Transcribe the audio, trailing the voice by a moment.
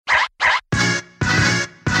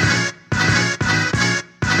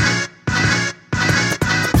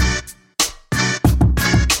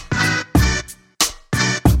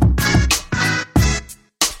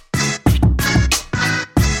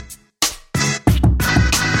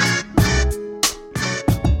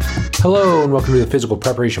Hello and welcome to the Physical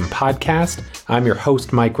Preparation Podcast. I'm your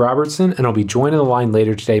host, Mike Robertson, and I'll be joined on the line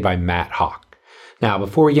later today by Matt Hawk. Now,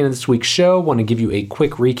 before we get into this week's show, I want to give you a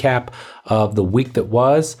quick recap of the week that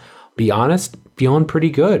was. Be honest, feeling pretty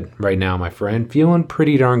good right now, my friend. Feeling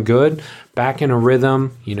pretty darn good. Back in a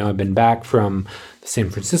rhythm. I've been back from the San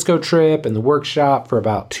Francisco trip and the workshop for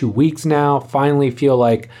about 2 weeks now. Finally feel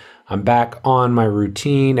like I'm back on my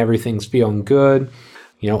routine. Everything's feeling good.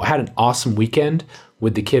 I had an awesome weekend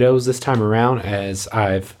with the kiddos this time around. As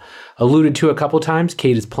I've alluded to a couple times,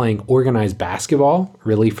 Kate is playing organized basketball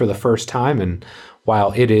really for the first time. And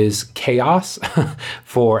while it is chaos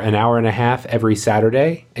for an hour and a half every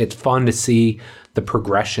Saturday, it's fun to see the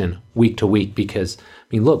progression week to week because,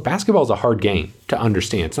 look, basketball is a hard game to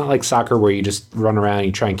understand. It's not like soccer where you just run around and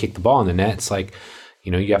you try and kick the ball in the net. It's like,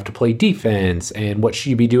 you have to play defense and what should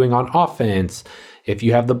you be doing on offense? If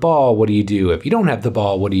you have the ball, what do you do? If you don't have the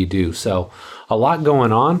ball, what do you do? So a lot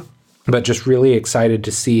going on, but just really excited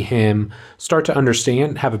to see him start to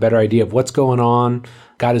understand, have a better idea of what's going on.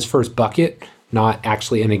 Got his first bucket, not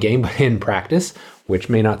actually in a game, but in practice, which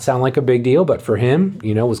may not sound like a big deal, but for him,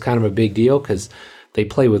 was kind of a big deal because they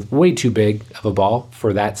play with way too big of a ball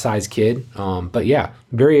for that size kid. But yeah,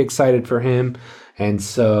 very excited for him. And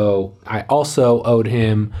so I also owed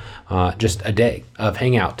him just a day of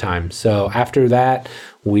hangout time. So after that,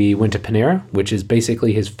 we went to Panera, which is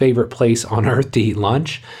basically his favorite place on earth to eat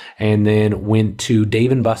lunch, and then went to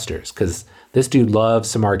Dave & Buster's because this dude loves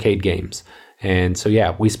some arcade games. And so,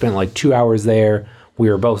 yeah, we spent like 2 hours there.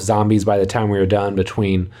 We were both zombies by the time we were done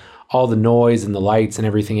between all the noise and the lights and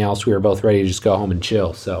everything else. We were both ready to just go home and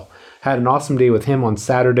chill. So had an awesome day with him on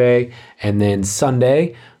Saturday, and then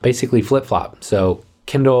Sunday, basically flip-flop. So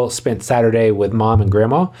Kendall spent Saturday with mom and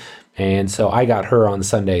grandma, and so I got her on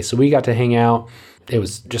Sunday. So we got to hang out. It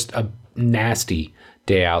was just a nasty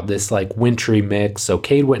day out, this like wintry mix. So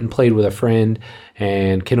Cade went and played with a friend,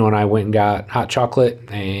 and Kendall and I went and got hot chocolate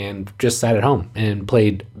and just sat at home and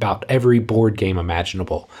played about every board game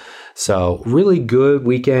imaginable. So really good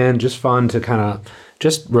weekend, just fun to kind of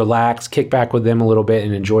just relax, kick back with them a little bit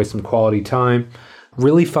and enjoy some quality time.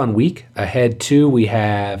 Really fun week ahead too.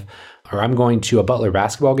 I'm going to a Butler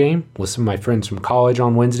basketball game with some of my friends from college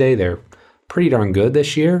on Wednesday. They're pretty darn good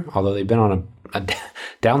this year, although they've been on a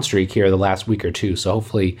down streak here the last week or two. So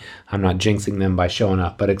hopefully I'm not jinxing them by showing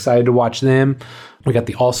up, but excited to watch them. We got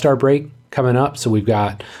the All-Star break coming up. So we've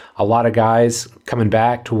got a lot of guys coming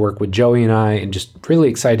back to work with Joey and I, and just really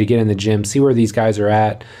excited to get in the gym, see where these guys are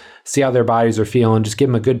at, see how their bodies are feeling, just give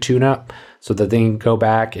them a good tune-up so that they can go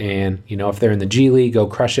back and, if they're in the G League, go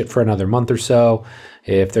crush it for another month or so.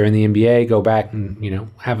 If they're in the NBA, go back and,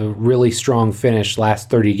 have a really strong finish last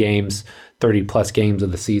 30 plus games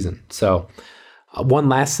of the season. So one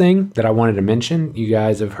last thing that I wanted to mention, you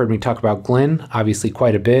guys have heard me talk about Glenn, obviously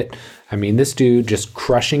quite a bit. This dude just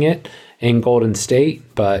crushing it in Golden State,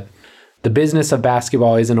 but the business of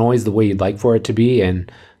basketball isn't always the way you'd like for it to be.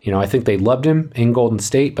 And, I think they loved him in Golden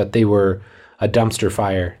State, but they were a dumpster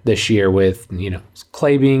fire this year with,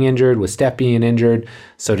 Clay being injured, with Steph being injured.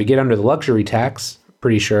 So to get under the luxury tax,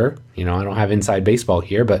 pretty sure, I don't have inside baseball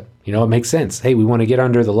here, but, it makes sense. Hey, we want to get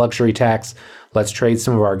under the luxury tax. Let's trade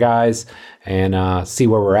some of our guys and see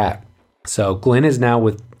where we're at. So Glenn is now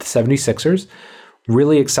with the 76ers.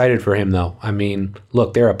 Really excited for him, though.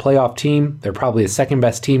 Look, they're a playoff team. They're probably the second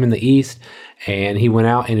best team in the East. And he went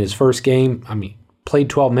out in his first game, played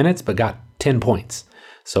 12 minutes, but got 10 points.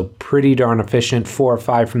 So pretty darn efficient, 4 or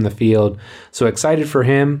 5 from the field. So excited for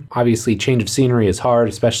him. Obviously, change of scenery is hard,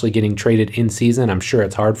 especially getting traded in season. I'm sure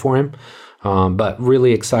it's hard for him. But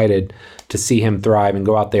really excited to see him thrive and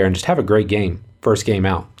go out there and just have a great game, first game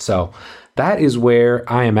out. So that is where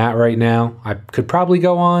I am at right now. I could probably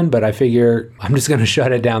go on, but I figure I'm just going to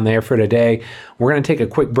shut it down there for today. We're going to take a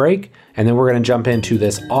quick break, and then we're going to jump into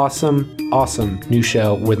this awesome new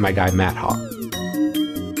show with my guy, Matt Hawk.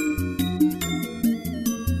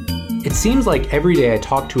 It seems like every day I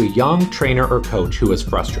talk to a young trainer or coach who is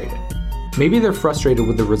frustrated. Maybe they're frustrated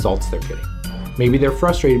with the results they're getting. Maybe they're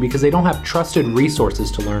frustrated because they don't have trusted resources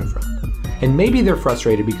to learn from. And maybe they're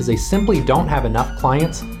frustrated because they simply don't have enough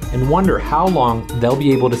clients and wonder how long they'll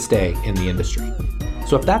be able to stay in the industry.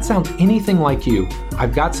 So if that sounds anything like you,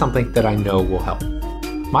 I've got something that I know will help.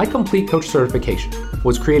 My Complete Coach certification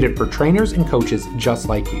was created for trainers and coaches just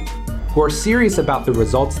like you, who are serious about the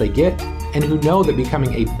results they get and who know that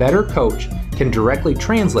becoming a better coach can directly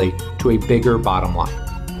translate to a bigger bottom line.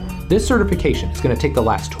 This certification is going to take the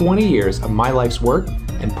last 20 years of my life's work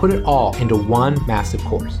and put it all into one massive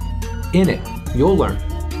course. In it, you'll learn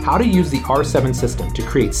how to use the R7 system to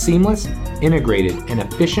create seamless, integrated, and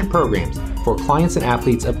efficient programs for clients and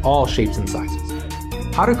athletes of all shapes and sizes.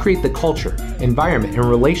 how to create the culture, environment, and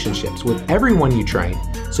relationships with everyone you train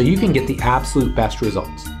so you can get the absolute best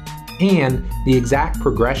results, and the exact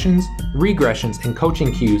progressions, regressions, and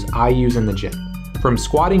coaching cues I use in the gym, from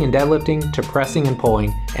squatting and deadlifting to pressing and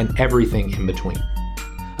pulling and everything in between.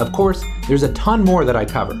 Of course, there's a ton more that I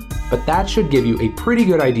cover, but that should give you a pretty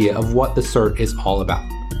good idea of what the cert is all about.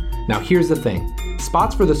 Now here's the thing,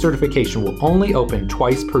 spots for the certification will only open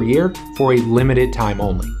twice per year for a limited time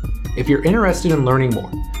only. If you're interested in learning more,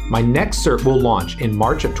 my next cert will launch in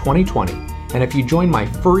March of 2020, and if you join my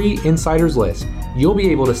free Insiders list, you'll be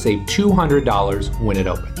able to save $200 when it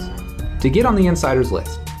opens. To get on the Insiders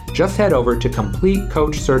list, just head over to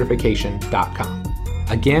CompleteCoachCertification.com.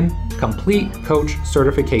 Again,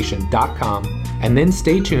 CompleteCoachCertification.com, and then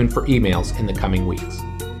stay tuned for emails in the coming weeks.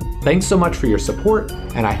 Thanks so much for your support,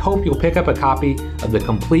 and I hope you'll pick up a copy of the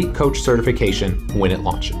Complete Coach Certification when it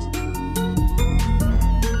launches.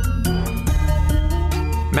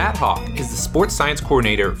 Matt Hawk is the Sports Science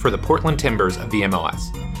Coordinator for the Portland Timbers of the MLS,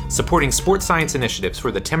 supporting sports science initiatives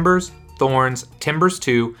for the Timbers, Thorns, Timbers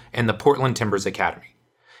 2, and the Portland Timbers Academy.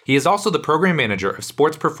 He is also the Program Manager of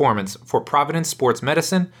Sports Performance for Providence Sports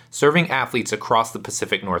Medicine, serving athletes across the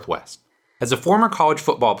Pacific Northwest. As a former college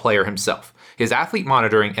football player himself, his athlete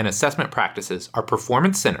monitoring and assessment practices are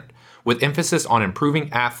performance-centered, with emphasis on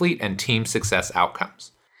improving athlete and team success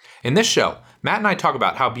outcomes. In this show, Matt and I talk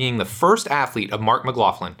about how being the first athlete of Mark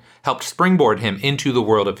McLaughlin helped springboard him into the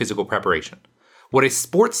world of physical preparation, what a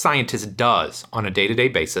sports scientist does on a day-to-day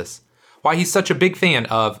basis, why he's such a big fan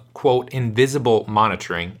of, quote, invisible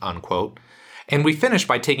monitoring, unquote, and we finish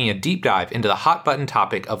by taking a deep dive into the hot-button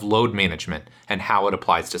topic of load management and how it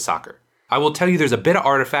applies to soccer. I will tell you there's a bit of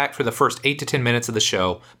artifact for the first 8 to 10 minutes of the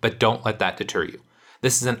show, but don't let that deter you.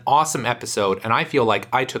 This is an awesome episode, and I feel like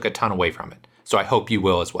I took a ton away from it, so I hope you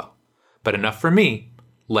will as well. But enough for me,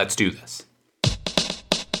 let's do this.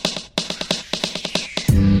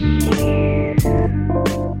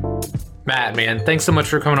 Matt, man, thanks so much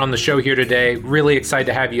for coming on the show here today. Really excited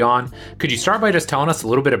to have you on. Could you start by just telling us a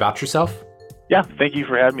little bit about yourself? Yeah, thank you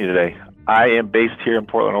for having me today. I am based here in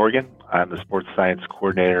Portland, Oregon. I'm the Sports Science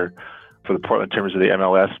Coordinator for the Portland Timbers of the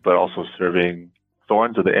MLS, but also serving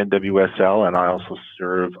Thorns of the NWSL, and I also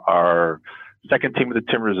serve our second team of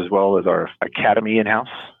the Timbers as well as our academy in-house,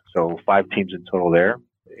 so 5 teams in total there.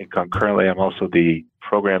 And concurrently, I'm also the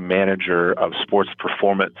Program Manager of Sports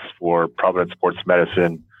Performance for Providence Sports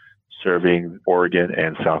Medicine, serving Oregon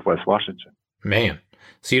and Southwest Washington. Man,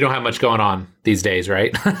 so you don't have much going on these days,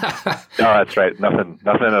 right? No, that's right. Nothing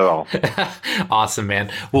at all. Awesome,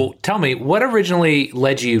 man. Well, tell me, what originally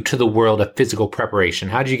led you to the world of physical preparation?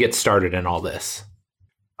 How did you get started in all this?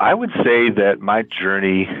 I would say that my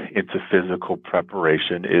journey into physical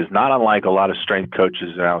preparation is not unlike a lot of strength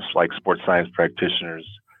coaches and like sports science practitioners,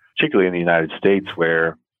 particularly in the United States,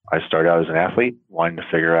 where I started out as an athlete, wanting to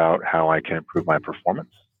figure out how I can improve my performance.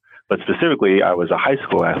 But specifically, I was a high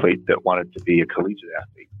school athlete that wanted to be a collegiate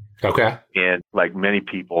athlete. Okay. And like many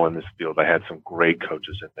people in this field, I had some great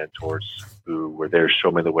coaches and mentors who were there to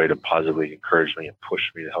show me the way to positively encourage me and push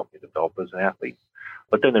me to help me develop as an athlete.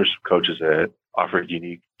 But then there's coaches that offered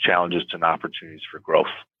unique challenges and opportunities for growth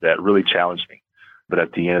that really challenged me. But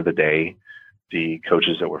at the end of the day, the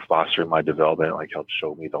coaches that were fostering my development like helped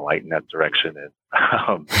show me the light in that direction. And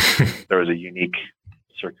there was a unique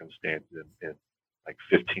circumstance in like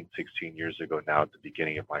 15, 16 years ago now at the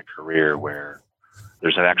beginning of my career where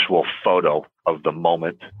there's an actual photo of the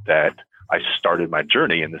moment that I started my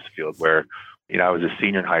journey in this field where, I was a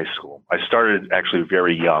senior in high school. I started actually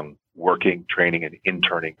very young, working, training, and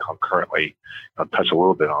interning concurrently. I'll touch a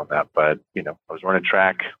little bit on that, but, I was running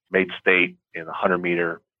track, made state in the 100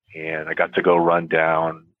 meter, and I got to go run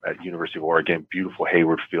down at University of Oregon, beautiful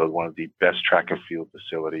Hayward Field, one of the best track and field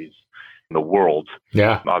facilities in the world.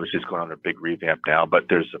 Yeah. Obviously it's going on a big revamp now, but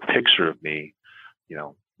there's a picture of me,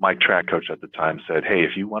 my track coach at the time said, hey,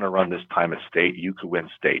 if you want to run this time at state, you could win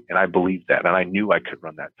state. And I believed that. And I knew I could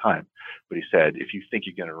run that time. But he said, if you think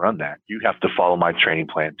you're going to run that, you have to follow my training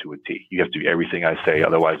plan to a T. You have to do everything I say.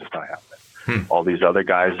 Otherwise it's not happening. All these other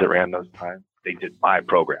guys that ran those times, they did my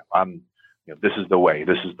program. This is the way,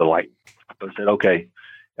 this is the light. So I said, okay.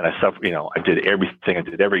 And I did everything. I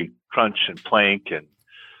did every crunch and plank and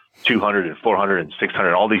 200 and 400 and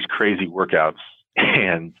 600, all these crazy workouts.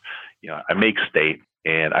 And, I make state.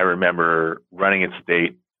 And I remember running in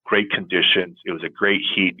state, great conditions. It was a great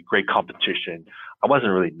heat, great competition. I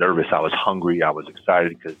wasn't really nervous. I was hungry. I was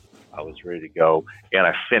excited because I was ready to go. And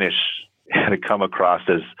I finished and I come across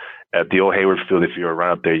at the old Hayward Field. If you were run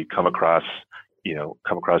up there, you come across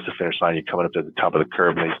the finish line. You're coming up to the top of the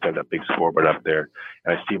curve and they set that big scoreboard up there.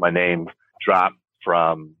 And I see my name drop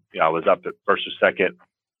from, I was up at first or second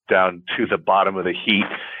down to the bottom of the heat.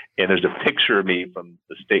 And there's a picture of me from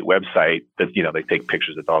the state website that, they take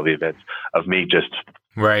pictures at all the events of me just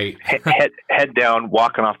right head down,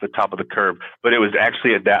 walking off the top of the curb. But it was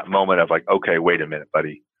actually at that moment of like, okay, wait a minute,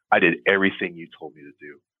 buddy. I did everything you told me to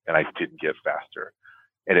do, and I didn't get faster.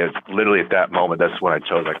 And it's literally at that moment, that's when I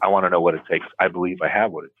chose, like, I want to know what it takes. I believe I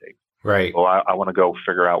have what it takes. Right. Well, I want to go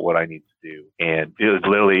figure out what I need to do. And it was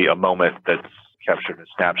literally a moment that's captured in a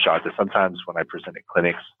snapshot that sometimes when I present at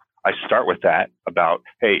clinics, I start with that about,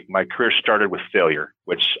 hey, my career started with failure,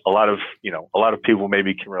 which a lot of people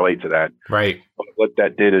maybe can relate to that. Right. But what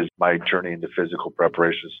that did is my journey into physical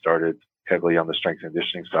preparation started heavily on the strength and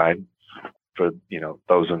conditioning side. For,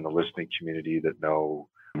 those in the listening community that know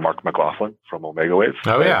Mark McLaughlin from Omega Wave.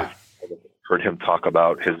 Oh, yeah. I heard him talk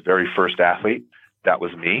about his very first athlete. That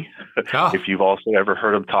was me. Oh. If you've also ever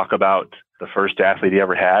heard him talk about the first athlete he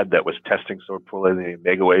ever had that was testing so poorly in the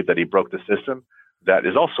Omega Wave that he broke the system, that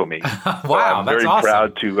is also me. Wow, so I'm that's very awesome.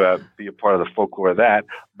 proud to be a part of the folklore of that.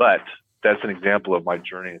 But that's an example of my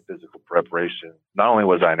journey in physical preparation. Not only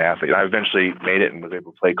was I an athlete, I eventually made it and was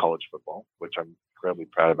able to play college football, which I'm incredibly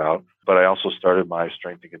proud about. But I also started my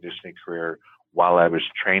strength and conditioning career while I was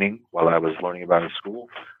training, while I was learning about it in school.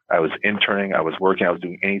 I was interning, I was working, I was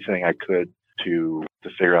doing anything I could to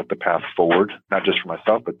figure out the path forward, not just for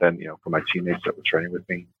myself, but then, for my teammates that were training with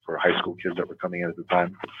me, for high school kids that were coming in at the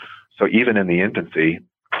time. So even in the infancy,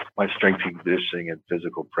 my strength and conditioning and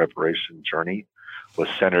physical preparation journey was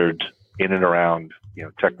centered in and around,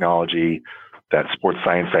 technology, that sports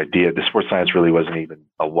science idea. The sports science really wasn't even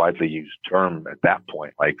a widely used term at that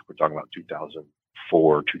point. Like we're talking about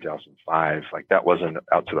 2004, 2005, like that wasn't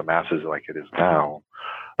out to the masses like it is now.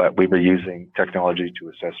 But we were using technology to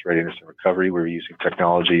assess readiness and recovery. We were using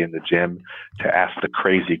technology in the gym to ask the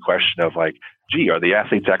crazy question of like, gee, are the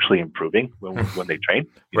athletes actually improving when they train?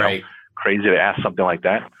 Right. Crazy to ask something like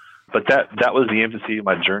that. But that was the infancy of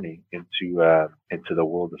my journey into the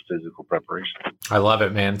world of physical preparation. I love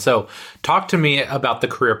it, man. So talk to me about the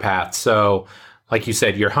career path. So like you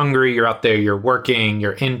said, you're hungry, you're out there, you're working,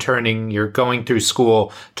 you're interning, you're going through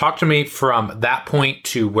school. Talk to me from that point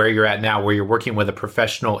to where you're at now, where you're working with a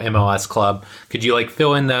professional MLS club. Could you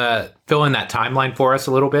fill in that timeline for us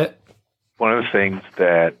a little bit? One of the things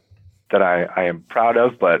that I am proud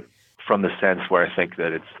of, but from the sense where I think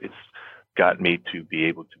that it's got me to be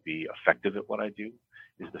able to be effective at what I do,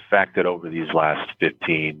 is the fact that over these last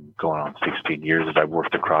 15, going on 16 years, as I've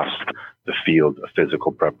worked across the field of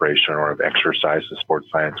physical preparation or of exercise and sports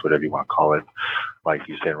science, whatever you want to call it. Like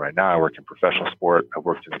you said, right now, I work in professional sport. I've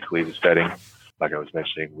worked in the collegiate setting. Like I was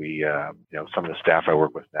mentioning, we, some of the staff I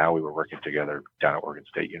work with now, we were working together down at Oregon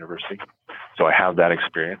State University. So I have that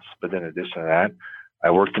experience. But then in addition to that,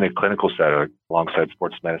 I worked in a clinical setting alongside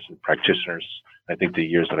sports medicine practitioners. I think the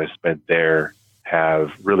years that I spent there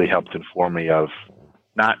have really helped inform me of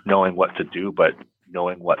not knowing what to do, but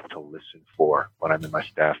knowing what to listen for when I'm in my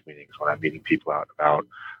staff meetings, when I'm meeting people out and about,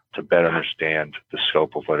 to better understand the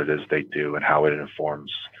scope of what it is they do and how it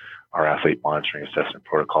informs our athlete monitoring assessment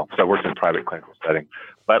protocol. So I worked in a private clinical setting.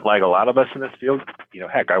 But like a lot of us in this field,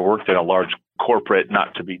 I worked in a large corporate,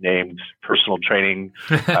 not to be named, personal training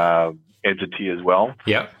entity as well.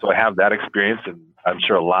 Yeah. So I have that experience, and I'm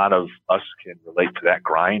sure a lot of us can relate to that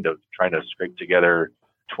grind of trying to scrape together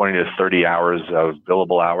 20 to 30 hours of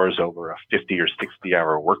billable hours over a 50 or 60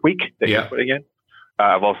 hour work week that you're putting in.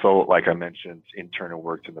 I've also, like I mentioned, interned and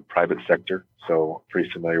worked in the private sector, so pretty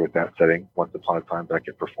familiar with that setting. Once upon a time back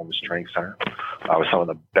at Performance Training Center. Was some of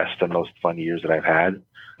the best and most fun years that I've had.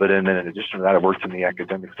 But then in addition to that, I worked in the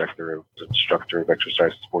academic sector. I was an instructor of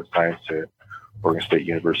exercise and sports science at Oregon State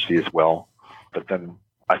University as well. But then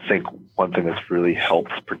I think one thing that's really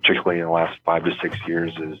helped, particularly in the last 5 to 6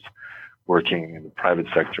 years, is working in the private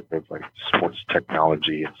sector of like sports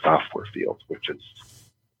technology and software field, which is,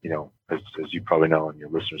 as you probably know and your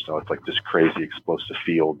listeners know, it's like this crazy explosive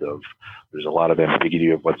field of, there's a lot of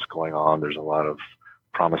ambiguity of what's going on. There's a lot of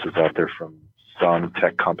promises out there from some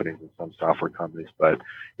tech companies and some software companies, but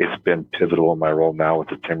it's been pivotal in my role now with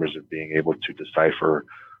the Timbers of being able to decipher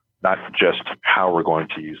not just how we're going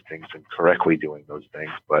to use things and correctly doing those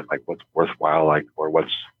things, but like what's worthwhile, or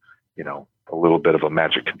what's, a little bit of a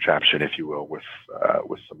magic contraption, if you will, with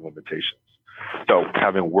some limitations. So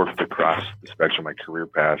having worked across the spectrum of my career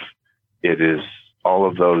path, it is all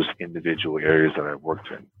of those individual areas that I've worked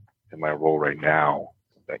in my role right now,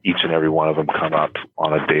 that each and every one of them come up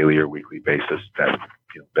on a daily or weekly basis that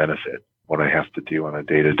benefit what I have to do on a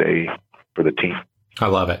day-to-day for the team. I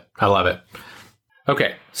love it.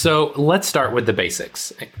 Okay, so let's start with the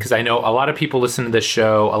basics, because I know a lot of people listen to this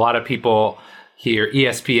show. A lot of people hear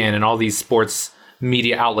ESPN and all these sports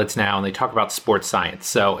media outlets now, and they talk about sports science.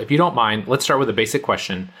 So if you don't mind, let's start with a basic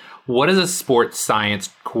question. What does a sports science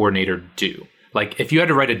coordinator do? Like, if you had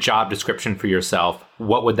to write a job description for yourself,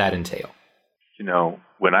 what would that entail?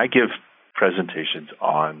 When I give presentations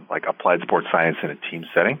on like applied sports science in a team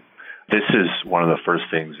setting, this is one of the first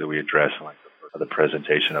things that we address in like the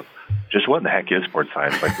presentation of just what in the heck is sports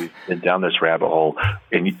science? Like, we've been down this rabbit hole,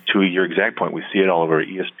 and to your exact point, we see it all over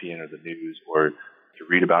ESPN or the news, or you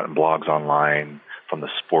read about in blogs online from the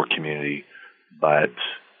sport community, but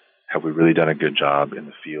have we really done a good job in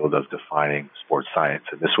the field of defining sports science?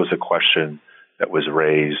 And this was a question that was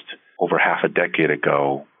raised over half a decade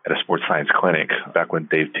ago at a sports science clinic, back when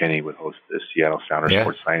Dave Tenney would host the Seattle Sounders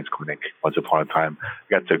Sports Science Clinic once upon a time.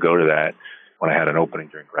 I got to go to that when I had an opening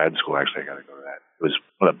during grad school. Actually, I got to go to that. It was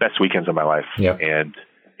one of the best weekends of my life. Yep. And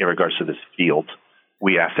in regards to this field,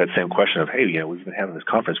 we asked that same question of, hey, we've been having this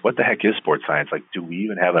conference. What the heck is sports science? Like, do we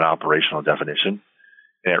even have an operational definition?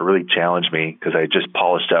 And it really challenged me because I just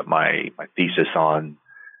polished up my thesis on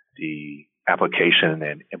the application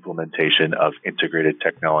and implementation of integrated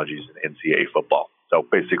technologies in NCAA football. So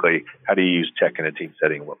basically, how do you use tech in a team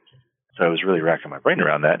setting? So I was really racking my brain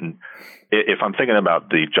around that. And if I'm thinking about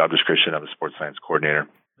the job description of a sports science coordinator,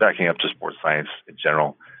 backing up to sports science in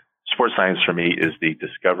general, sports science for me is the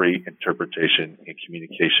discovery, interpretation, and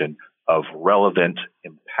communication of relevant,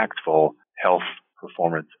 impactful health,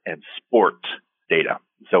 performance, and sport data.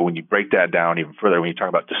 So when you break that down even further, when you talk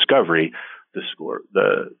about discovery,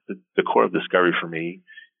 the core of discovery for me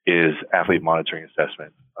is athlete monitoring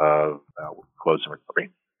assessment of close and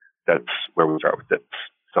recovery. That's where we start with this.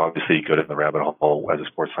 So obviously you go to the rabbit hole as a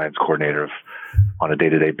sports science coordinator on a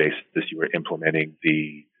day-to-day basis. You were implementing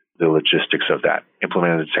the logistics of that,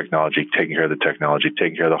 implementing the technology, taking care of the technology,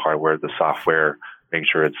 taking care of the hardware, the software, making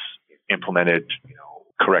sure it's implemented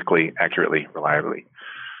correctly, accurately, reliably.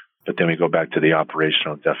 But then we go back to the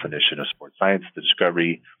operational definition of sports science. The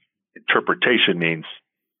discovery interpretation means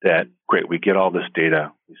that, great, we get all this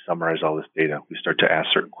data, we summarize all this data, we start to ask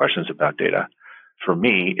certain questions about data. For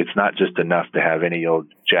me, it's not just enough to have any old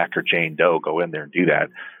Jack or Jane Doe go in there and do that.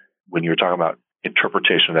 When you're talking about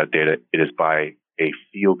interpretation of that data, it is by a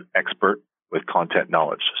field expert with content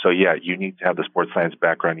knowledge. So yeah, you need to have the sports science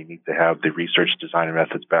background, you need to have the research design and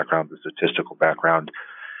methods background, the statistical background,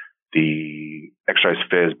 the exercise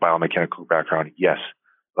phys, biomechanical background, yes,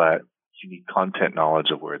 but you need content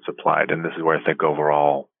knowledge of where it's applied. And this is where I think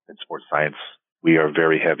overall in sports science, we are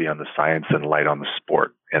very heavy on the science and light on the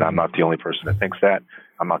sport. And I'm not the only person that thinks that.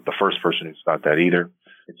 I'm not the first person who's thought that either.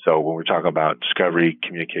 And so when we're talking about discovery,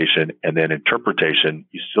 communication, and then interpretation,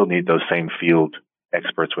 you still need those same field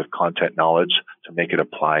experts with content knowledge to make it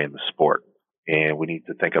apply in the sport. And we need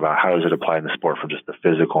to think about how does it apply in the sport from just the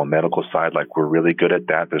physical and medical side. Like, we're really good at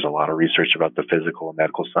that. There's a lot of research about the physical and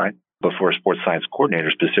medical side. But for a sports science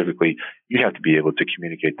coordinator specifically, you have to be able to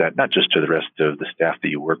communicate that not just to the rest of the staff that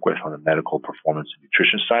you work with on the medical, performance, and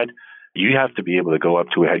nutrition side. You have to be able to go up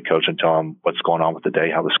to a head coach and tell them what's going on with the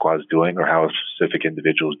day, how the squad is doing, or how a specific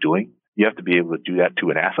individual is doing. You have to be able to do that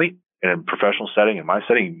to an athlete. And in a professional setting, in my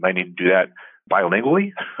setting, you might need to do that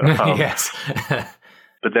bilingually. Yes.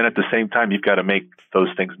 But then at the same time, you've got to make those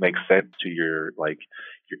things make sense to your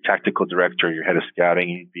tactical director, your head of scouting.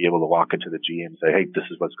 You need to be able to walk into the GM and say, hey, this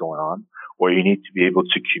is what's going on. Or you need to be able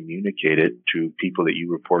to communicate it to people that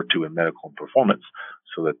you report to in medical and performance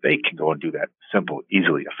so that they can go and do that simple,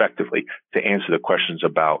 easily, effectively to answer the questions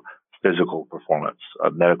about physical performance,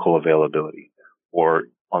 medical availability, or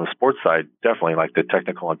on the sports side, definitely like the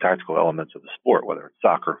technical and tactical elements of the sport, whether it's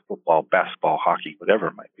soccer, football, basketball, hockey, whatever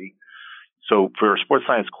it might be. So for a sports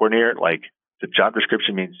science coordinator, like, the job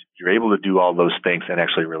description means you're able to do all those things and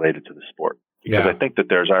actually relate it to the sport. Because I think that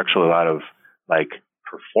there's actually a lot of like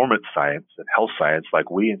performance science and health science,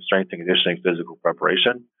 like we in strength and conditioning, physical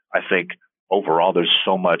preparation. I think overall there's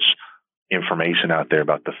so much information out there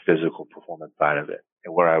about the physical performance side of it.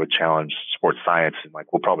 And where I would challenge sports science, and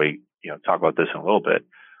like we'll probably talk about this in a little bit,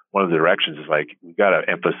 one of the directions is like we've got to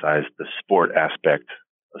emphasize the sport aspect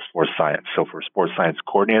of sports science. So for a sports science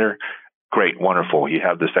coordinator, great, wonderful. You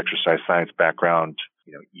have this exercise science background,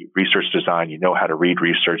 you research design, you know how to read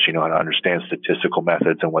research, you know how to understand statistical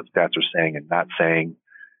methods and what stats are saying and not saying.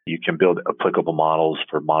 You can build applicable models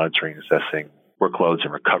for monitoring, assessing workloads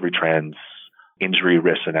and recovery trends, injury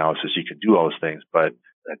risk analysis. You can do all those things, but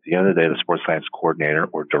at the end of the day, the sports science coordinator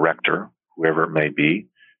or director, whoever it may be,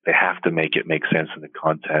 they have to make it make sense in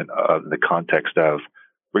the context of,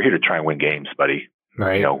 we're here to try and win games, buddy.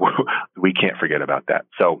 Right. We can't forget about that.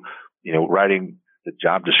 So, writing the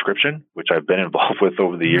job description, which I've been involved with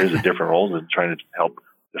over the years at different roles and trying to help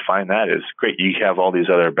define that, is great. You have all these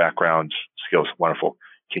other background skills. Wonderful.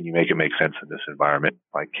 can you make it make sense in this environment?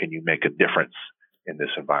 Like, can you make a difference in this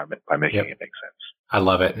environment by making it make sense? I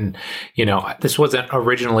love it. And, this wasn't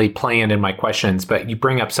originally planned in my questions, but you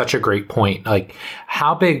bring up such a great point. Like,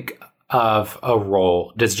 how big of a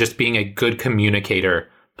role does just being a good communicator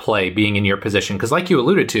play, being in your position? Because like you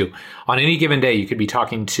alluded to, on any given day, you could be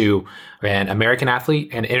talking to an American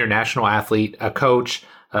athlete, an international athlete, a coach,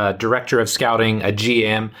 a director of scouting, a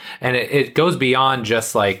GM, and it goes beyond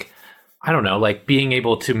just like, I don't know, like being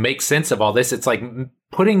able to make sense of all this. It's like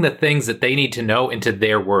putting the things that they need to know into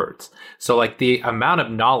their words. So like the amount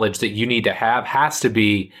of knowledge that you need to have has to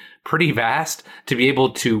be pretty vast to be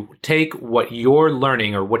able to take what you're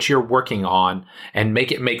learning or what you're working on and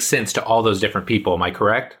make it make sense to all those different people. Am I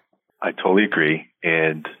correct? I totally agree.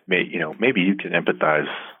 And maybe you can empathize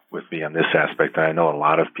with me on this aspect. I know a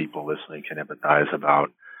lot of people listening can empathize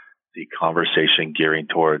about the conversation gearing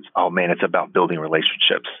towards, oh man, it's about building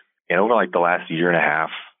relationships. And over like the last year and a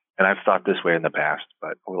half, and I've thought this way in the past,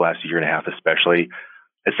 but over the last year and a half especially,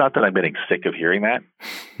 it's not that I'm getting sick of hearing that,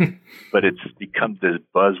 but it's become this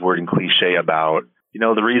buzzword and cliche about,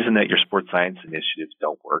 the reason that your sports science initiatives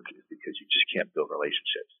don't work is because you just can't build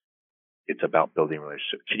relationships. It's about building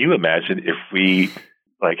relationships. Can you imagine if we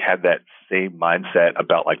had that same mindset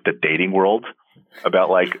about like the dating world,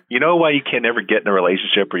 about like, why you can't ever get in a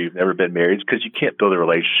relationship or you've never been married? It's because you can't build a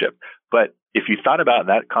relationship. But if you thought about it in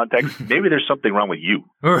that context, maybe there's something wrong with you,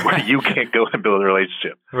 right, where you can't go and build a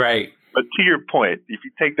relationship. Right. But to your point, if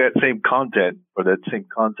you take that same content or that same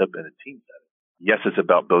concept in a team setting, yes, it's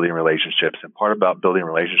about building relationships. And part about building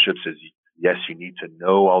relationships is, yes, you need to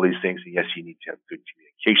know all these things. And yes, you need to have good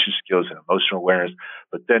communication skills and emotional awareness.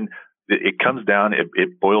 But then it comes down,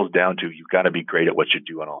 it boils down to you've got to be great at what you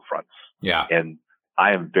do on all fronts. Yeah. And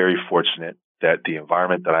I am very fortunate that the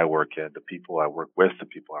environment that I work in, the people I work with, the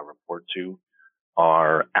people I report to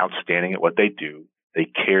are outstanding at what they do. They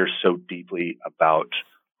care so deeply about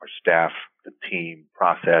our staff, the team,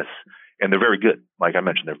 process, and they're very good. Like I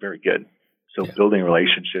mentioned, they're very good. So building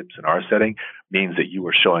relationships in our setting means that you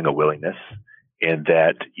are showing a willingness and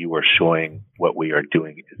that you are showing what we are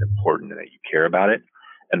doing is important and that you care about it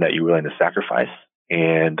and that you're willing to sacrifice.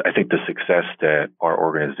 And I think the success that our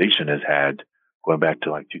organization has had going back to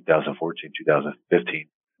like 2014, 2015,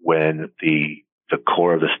 when the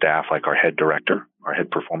core of the staff, like our head director, our head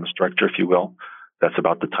performance director, if you will, that's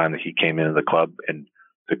about the time that he came into the club, and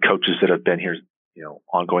the coaches that have been here,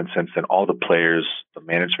 ongoing since then, all the players, the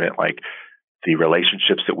management, like the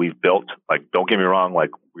relationships that we've built, like, don't get me wrong,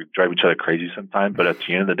 like we drive each other crazy sometimes, but at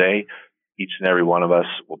the end of the day, each and every one of us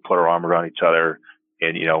will put our arm around each other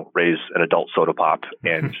and, raise an adult soda pop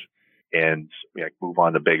and move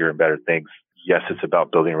on to bigger and better things. Yes, it's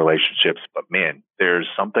about building relationships, but man, there's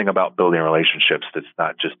something about building relationships that's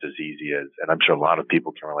not just as easy as, and I'm sure a lot of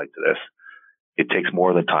people can relate to this. It takes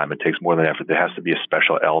more than time. It takes more than effort. There has to be a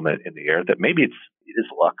special element in the air that maybe it is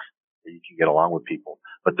luck that you can get along with people,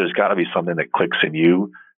 but there's got to be something that clicks in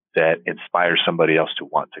you that inspires somebody else to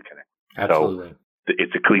want to connect. Absolutely. So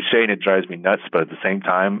it's a cliche and it drives me nuts, but at the same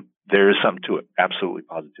time, there is something to it. Absolutely,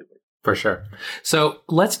 positively. For sure. So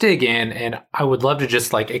let's dig in, and I would love to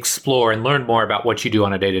just like explore and learn more about what you do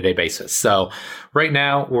on a day-to-day basis. So right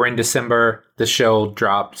now we're in December. The show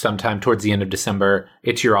dropped sometime towards the end of December.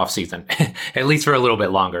 It's your off season, at least for a little bit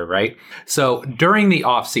longer, right? So during the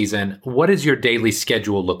off season, what does your daily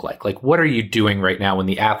schedule look like? Like, what are you doing right now when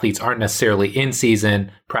the athletes aren't necessarily in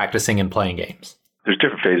season, practicing and playing games? There's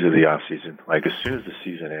different phases of the off season. Like as soon as the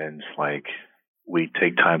season ends, like we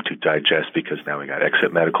take time to digest because now we got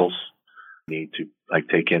exit medicals. Need to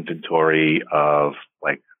take inventory of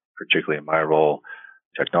particularly in my role,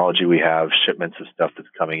 technology we have, shipments of stuff that's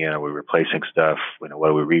coming in. Are we replacing stuff? What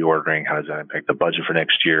are we reordering? How does that impact the budget for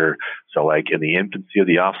next year? So in the infancy of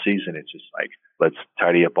the off season, it's just let's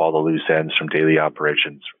tidy up all the loose ends from daily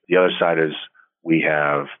operations. The other side is we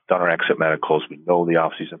have done our exit medicals. We know the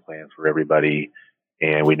off season plan for everybody,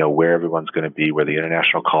 and we know where everyone's going to be, where the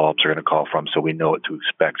international call-ups are going to call from. So we know what to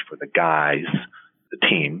expect for the guys, the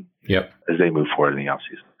team, as they move forward in the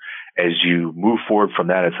offseason. As you move forward from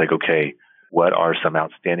that, it's okay, what are some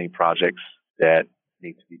outstanding projects that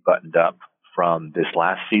need to be buttoned up from this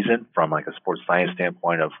last season from a sports science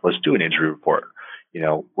standpoint of let's do an injury report.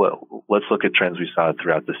 Let's look at trends we saw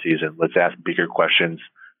throughout the season. Let's ask bigger questions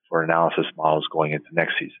for analysis models going into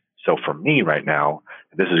next season. So for me right now,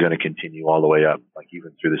 this is going to continue all the way up,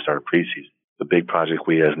 even through the start of preseason. The big project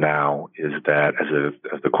we have now is that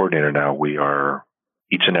as the coordinator now, we are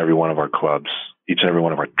each and every one of our clubs, each and every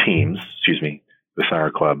one of our teams, within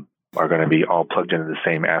our club are going to be all plugged into the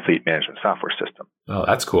same athlete management software system. Oh,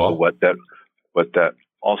 that's cool. So what that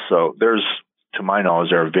also, to my knowledge,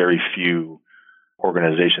 there are very few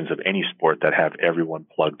organizations of any sport that have everyone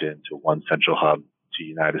plugged into one central hub to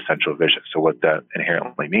unite a central vision. So what that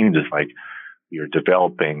inherently means is like we are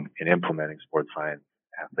developing and implementing sports science,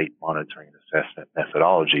 athlete monitoring and assessment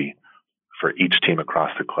methodology for each team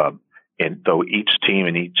across the club. And though each team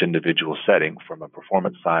in each individual setting, from a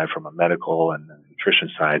performance side, from a medical and a nutrition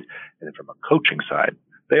side, and then from a coaching side,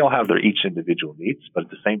 they all have their each individual needs. But at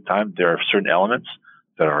the same time, there are certain elements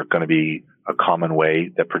that are going to be a common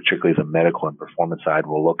way that particularly the medical and performance side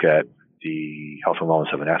will look at the health and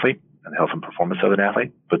wellness of an athlete and health and performance of an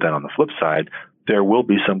athlete. But then on the flip side, there will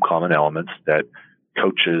be some common elements that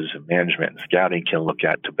coaches and management and scouting can look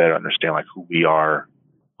at to better understand like who we are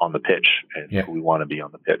on the pitch and who we want to be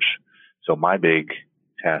on the pitch. So my big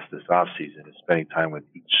task this off season is spending time with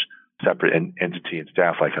each separate entity and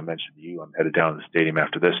staff. Like I mentioned to you, I'm headed down to the stadium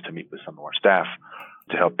after this to meet with some of our staff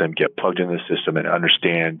to help them get plugged into the system and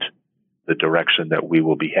understand the direction that we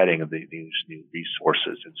will be heading of these new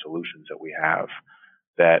resources and solutions that we have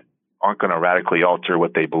that aren't going to radically alter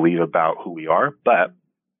what they believe about who we are, but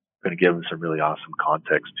going to give them some really awesome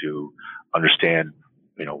context to understand,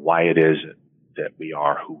 why it is that we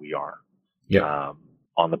are who we are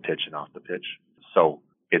on the pitch and off the pitch. So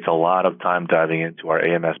it's a lot of time diving into our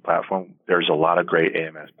AMS platform. There's a lot of great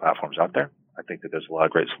AMS platforms out there. I think that there's a lot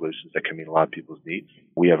of great solutions that can meet a lot of people's needs.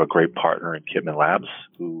 We have a great partner in Kitman Labs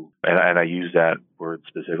and I use that word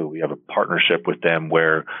specifically. We have a partnership with them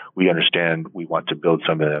where we understand we want to build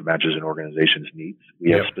something that matches an organization's needs.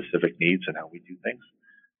 We have specific needs in how we do things.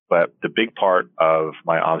 But the big part of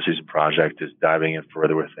my off-season project is diving in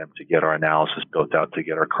further with them to get our analysis built out, to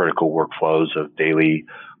get our critical workflows of daily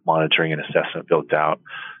monitoring and assessment built out,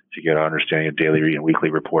 to get our understanding of daily and weekly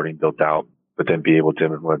reporting built out, but then be able to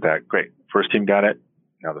implement that. Great. First team got it.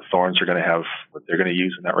 Now the Thorns are going to have what they're going to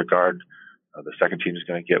use in that regard. The second team is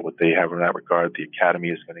going to get what they have in that regard. The academy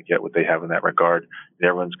is going to get what they have in that regard. And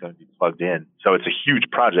everyone's going to be plugged in. So it's a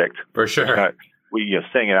huge project. For sure.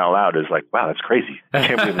 Saying it out loud is like, wow, that's crazy. I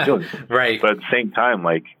can't believe I'm doing this. Right. But at the same time,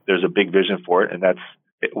 like there's a big vision for it. And that's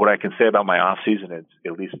what I can say about my off season. It's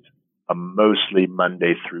at least a mostly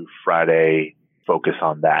Monday through Friday focus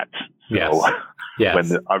on that. So yes. When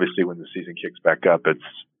the season kicks back up, it's,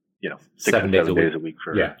 7 days a week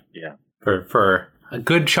for a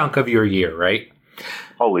good chunk of your year, right?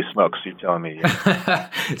 Holy smokes, you're telling me. Yeah.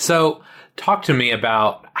 So talk to me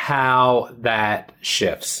about how that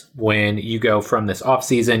shifts when you go from this off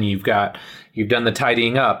season. You've done the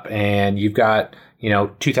tidying up and you've got,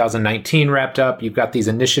 2019 wrapped up. You've got these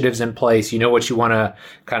initiatives in place. You know what you want to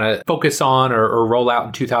kind of focus on or roll out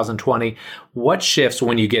in 2020. What shifts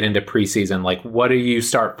when you get into preseason? Like, what do you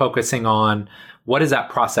start focusing on? What does that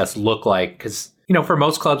process look like? Because, for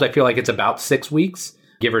most clubs, I feel like it's about 6 weeks,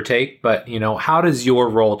 give or take. But, how does your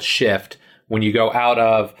role shift when you go out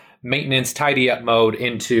of maintenance, tidy up mode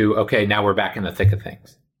into, okay, now we're back in the thick of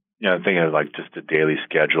things? I'm thinking of like just a daily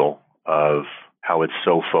schedule of how it's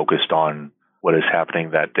so focused on what is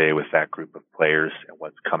happening that day with that group of players and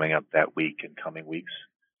what's coming up that week and coming weeks.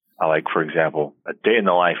 I like, for example, a day in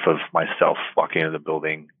the life of myself walking into the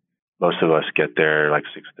building. Most of us get there like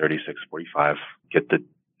 6:30, 6:45, get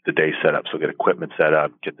the day set up. So get equipment set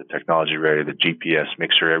up, get the technology ready, the GPS,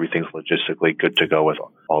 make sure everything's logistically good to go with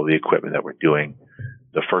all the equipment that we're doing.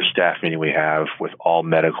 The first staff meeting we have with all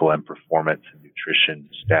medical and performance and nutrition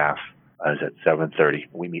staff is at 7:30.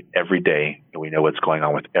 We meet every day and we know what's going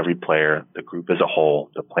on with every player, the group as a whole,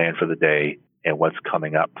 the plan for the day, and what's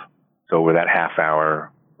coming up. So over that half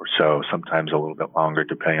hour or so, sometimes a little bit longer,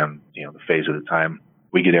 depending on the phase of the time,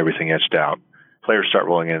 we get everything etched out. Players start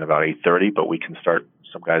rolling in about 8:30, but we can start.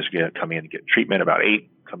 Some guys come in and get treatment about 8,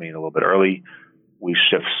 coming in a little bit early. We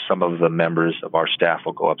shift some of the members of our staff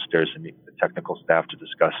will go upstairs and meet the technical staff to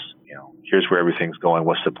discuss, here's where everything's going.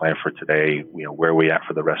 What's the plan for today? Where are we at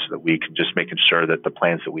for the rest of the week? And just making sure that the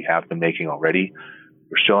plans that we have been making already,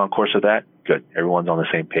 we're still on course with that. Good. Everyone's on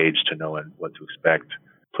the same page to know what to expect.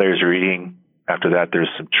 Players are eating. After that, there's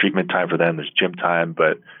some treatment time for them. There's gym time,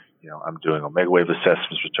 but I'm doing Omega Wave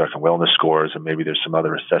assessments, we're talking wellness scores, and maybe there's some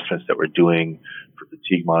other assessments that we're doing for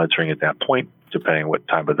fatigue monitoring at that point, depending on what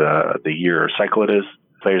time of the year or cycle it is.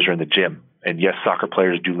 Players are in the gym. And yes, soccer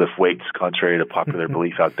players do lift weights, contrary to popular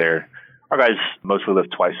belief out there. Our guys mostly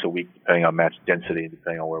lift twice a week, depending on match density and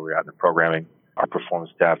depending on where we're at in the programming. Our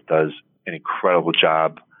performance staff does an incredible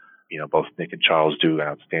job. Both Nick and Charles do an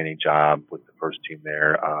outstanding job with the first team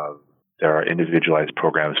there. There are individualized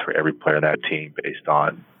programs for every player on that team based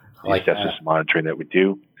on the assessments and monitoring that we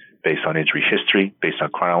do, based on injury history, based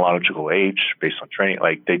on chronological age, based on training.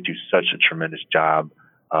 Like, they do such a tremendous job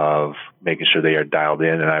of making sure they are dialed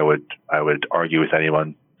in. And I would argue with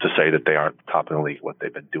anyone to say that they aren't top in the league what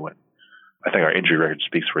they've been doing. I think our injury record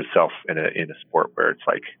speaks for itself in a sport where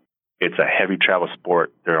it's a heavy travel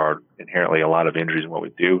sport. There are inherently a lot of injuries in what we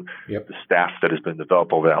do. Yep. The staff that has been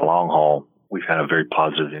developed over that long haul, we've had a very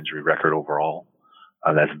positive injury record overall.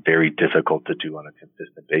 That's very difficult to do on a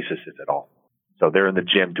consistent basis, if at all. So they're in the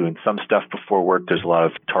gym doing some stuff before work. There's a lot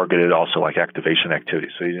of targeted also like activation activities.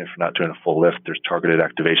 So even if you're not doing a full lift, there's targeted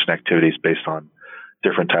activation activities based on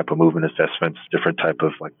different type of movement assessments, different type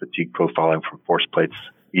of like fatigue profiling from force plates.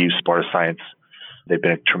 We use Sparta Science. They've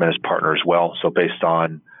been a tremendous partner as well. So based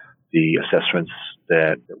on the assessments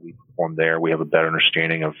that we perform there, we have a better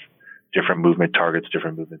understanding of different movement targets,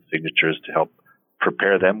 different movement signatures to help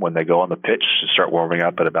prepare them when they go on the pitch to start warming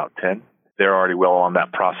up at about 10. They're already well on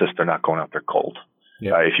that process. They're not going out there cold,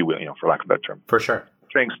 if you will, for lack of a better term. For sure.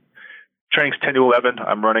 Training's 10 to 11.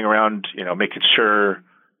 I'm running around, making sure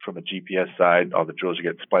from a GPS side, all the drills are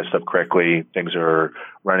getting spliced up correctly. Things are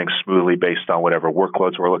running smoothly based on whatever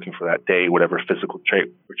workloads we're looking for that day, whatever physical trait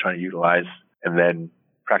we're trying to utilize. And then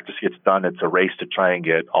practice gets done. It's a race to try and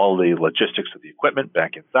get all the logistics of the equipment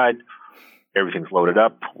back inside. Everything's loaded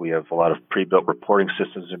up. We have a lot of pre-built reporting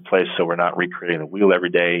systems in place, so we're not recreating the wheel every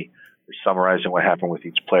day. We're summarizing what happened with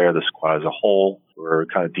each player, the squad as a whole. We're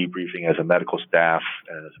kind of debriefing as a medical staff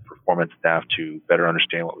and as a performance staff to better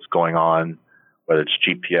understand what was going on, whether it's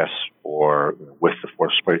GPS or with the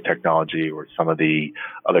force plate technology or some of the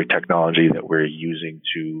other technology that we're using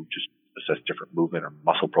to just assess different movement or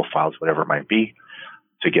muscle profiles, whatever it might be,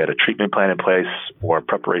 to get a treatment plan in place or a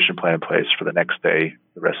preparation plan in place for the next day,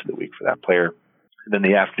 the rest of the week for that player. And then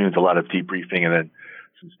the afternoon's a lot of debriefing and then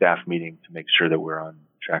some staff meeting to make sure that we're on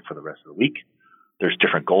track for the rest of the week. There's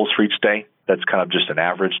different goals for each day. That's kind of just an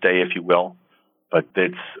average day, if you will. But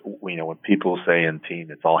it's, when people say in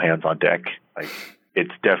team, it's all hands on deck. Like,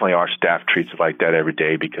 it's definitely our staff treats it like that every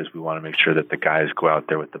day because we want to make sure that the guys go out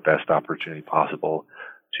there with the best opportunity possible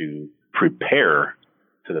to prepare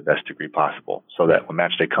to the best degree possible so that when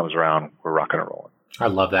match day comes around, we're rocking and rolling. I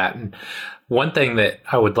love that. And one thing that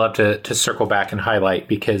I would love to circle back and highlight,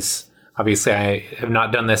 because obviously I have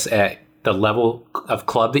not done this at the level of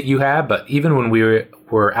club that you have, but even when we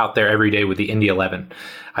were out there every day with the Indy 11,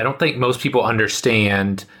 I don't think most people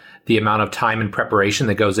understand the amount of time and preparation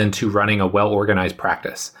that goes into running a well-organized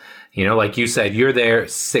practice. Like you said, you're there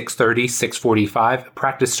 6:30, 6:45.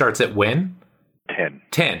 Practice starts at when?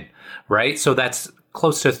 10, right? So that's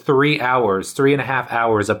close to 3 hours, 3.5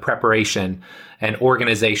 hours of preparation and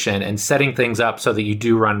organization and setting things up so that you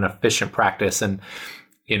do run an efficient practice. And,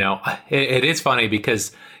 it is funny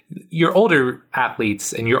because your older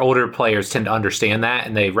athletes and your older players tend to understand that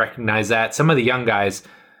and they recognize that. Some of the young guys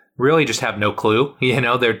really just have no clue.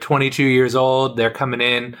 They're 22 years old, they're coming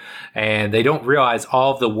in and they don't realize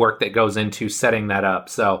all of the work that goes into setting that up.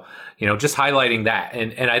 So, just highlighting that.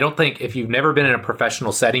 And I don't think if you've never been in a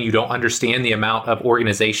professional setting, you don't understand the amount of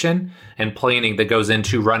organization and planning that goes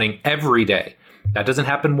into running every day. That doesn't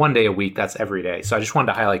happen one day a week. That's every day. So I just wanted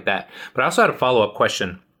to highlight that. But I also had a follow-up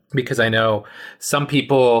question because I know some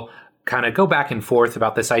people kind of go back and forth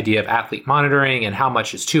about this idea of athlete monitoring and how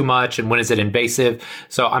much is too much and when is it invasive.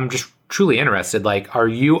 So I'm just truly interested. Like, are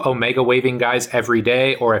you omega waving guys every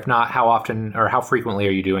day? Or if not, how often or how frequently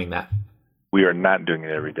are you doing that? We are not doing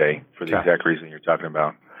it every day for the exact reason you're talking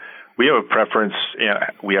about. We have a preference.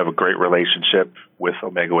 We have a great relationship with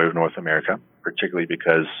Omega Wave North America, particularly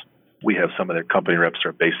because we have some of their company reps that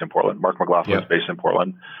are based in Portland. Mark McLaughlin is based in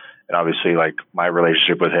Portland. And obviously, like, my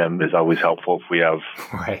relationship with him is always helpful if we have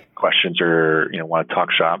questions or, want to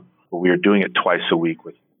talk shop. But we are doing it twice a week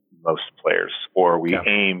with most players. Or we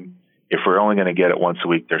aim, if we're only going to get it once a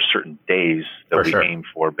week, there's certain days that we aim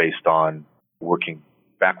for based on working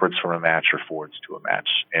backwards from a match or forwards to a match.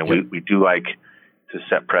 And we do like to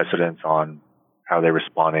set precedents on how they're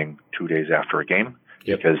responding 2 days after a game.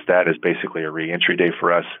 Because that is basically a re-entry day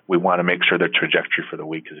for us. We want to make sure the trajectory for the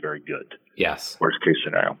week is very good. Yes. Worst case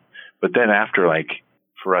scenario. But then after,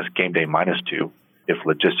 for us, game day -2, if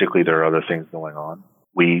logistically there are other things going on,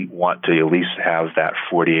 we want to at least have that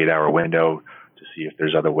 48-hour window to see if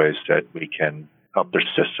there's other ways that we can help their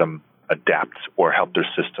system adapt or help their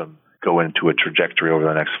system go into a trajectory over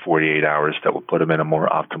the next 48 hours that will put them in a more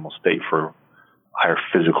optimal state for higher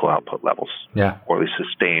physical output levels, or at least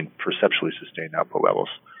perceptually sustained output levels.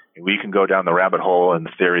 And we can go down the rabbit hole in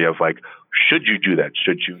the theory of should you do that?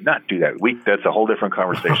 Should you not do that? That's a whole different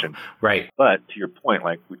conversation. Right. But to your point,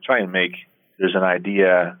 we try and there's an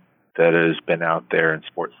idea that has been out there in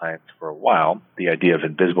sports science for a while, the idea of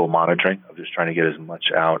invisible monitoring, of just trying to get as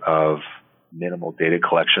much out of minimal data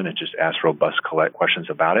collection and just ask robust questions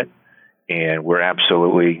about it. And we're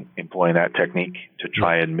absolutely employing that technique to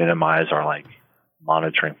try and minimize our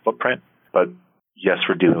monitoring footprint. But yes,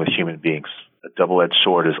 we're dealing with human beings. A double-edged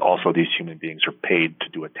sword is also these human beings are paid to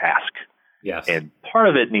do a task. Yes. And part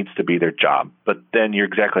of it needs to be their job. But then you're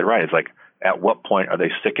exactly right. It's like, at what point are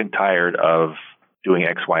they sick and tired of doing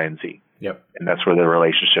X, Y, and Z? Yep. And that's where the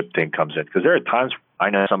relationship thing comes in. Because there are times I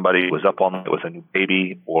know somebody was up all night with a new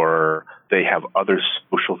baby, or they have other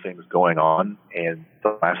social things going on, and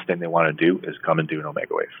the last thing they want to do is come and do an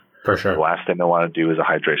Omega Wave. For sure. The last thing they want to do is a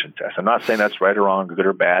hydration test. I'm not saying that's right or wrong, good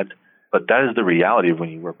or bad, but that is the reality of when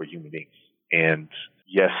you work with human beings. And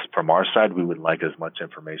yes, from our side, we would like as much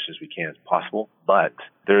information as we can as possible, but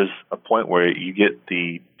there's a point where you get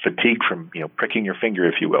the fatigue from, pricking your finger,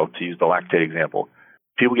 if you will, to use the lactate example.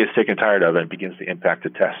 People get sick and tired of it and it begins to impact the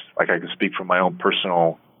test. Like, I can speak from my own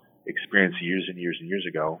personal experience years and years and years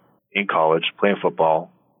ago in college, playing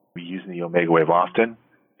football, using the Omega Wave often.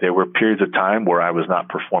 There were periods of time where I was not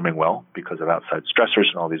performing well because of outside stressors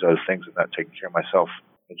and all these other things and not taking care of myself.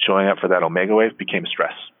 And showing up for that Omega Wave became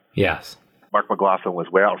stress. Yes. Mark McLaughlin was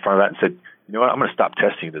way out in front of that and said, you know what, I'm going to stop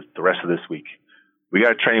testing this the rest of this week. We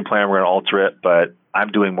got a training plan, we're going to alter it, but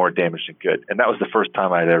I'm doing more damage than good. And that was the first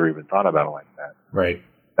time I'd ever even thought about it like that. Right.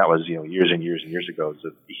 That was, years and years and years ago.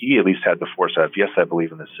 So he at least had the foresight of, yes, I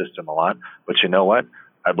believe in the system a lot, but you know what?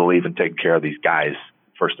 I believe in taking care of these guys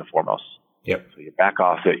first and foremost. Yep. So you back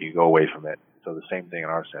off it, you go away from it. So the same thing in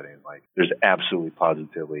our setting. Like, there's absolutely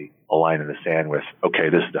positively a line in the sand with, okay,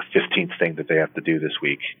 this is the 15th thing that they have to do this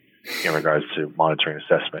week in regards to monitoring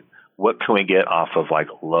assessment. What can we get off of like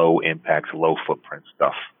low impact, low footprint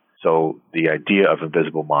stuff? So the idea of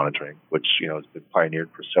invisible monitoring, which, has been pioneered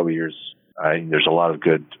for several years, there's a lot of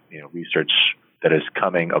good, research that is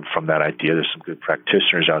coming up from that idea. There's some good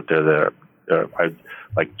practitioners out there that are,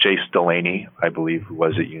 like Jace Delaney, I believe, who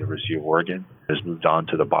was at University of Oregon, has moved on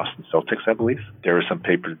to the Boston Celtics, I believe. There were some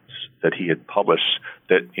papers that he had published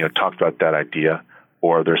that, talked about that idea,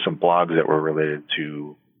 or there's some blogs that were related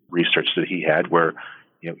to research that he had where,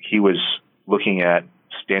 he was looking at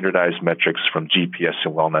standardized metrics from GPS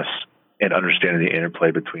and wellness and understanding the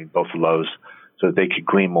interplay between both of those so that they could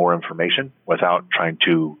glean more information without trying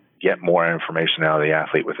to get more information out of the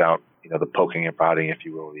athlete, without, the poking and prodding, if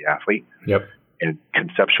you will, of the athlete. Yep. And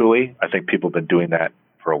conceptually, I think people have been doing that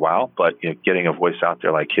for a while, but getting a voice out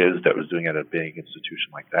there like his that was doing it at a big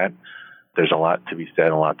institution like that, there's a lot to be said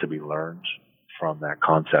and a lot to be learned from that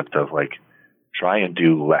concept of like, try and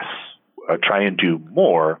do less, try and do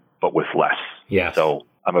more, but with less. Yes. So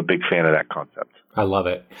I'm a big fan of that concept. I love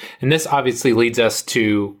it. And this obviously leads us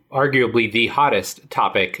to arguably the hottest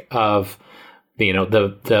topic of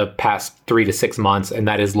the past 3 to 6 months, and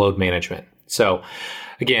that is load management. So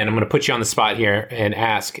again, I'm going to put you on the spot here and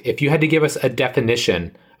ask, if you had to give us a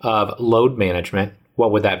definition of load management,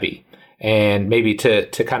 what would that be? And maybe to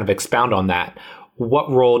kind of expound on that, what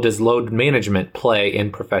role does load management play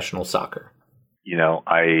in professional soccer?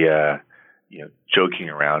 Joking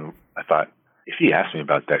around, I thought, if he asked me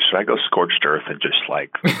about that, should I go scorched earth and just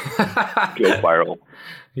like go viral?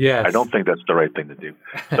 Yes. I don't think that's the right thing to do.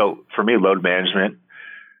 So for me, load management,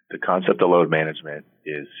 the concept of load management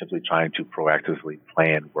is simply trying to proactively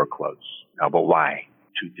plan workloads. Now, but why?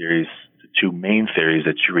 The two main theories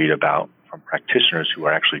that you read about from practitioners who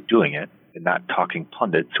are actually doing it and not talking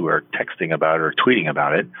pundits who are texting about it or tweeting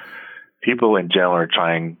about it. People in general are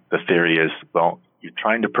the theory is, well, you're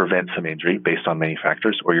trying to prevent some injury based on many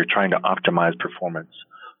factors, or you're trying to optimize performance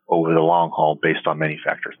over the long haul based on many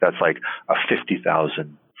factors. That's like a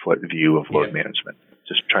 50,000 foot view of load management,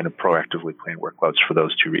 just trying to proactively plan workloads for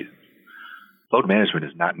those two reasons. Load management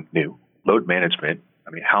is not new. Load management,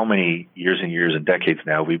 how many years and years and decades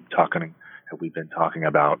now have we been talking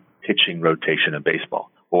about pitching rotation in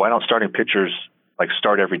baseball? Well, why don't starting pitchers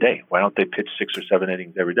start every day? Why don't they pitch 6 or 7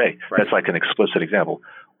 innings every day? Right. That's like an explicit example.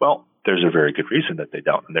 Well, there's a very good reason that they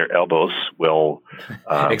don't, and their elbows will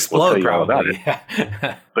explode. Will tell you probably. All about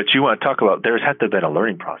it. But you want to talk about there's had to have been a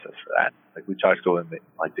learning process for that. Like we talked about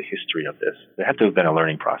the history of this. There had to have been a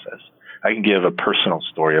learning process. I can give a personal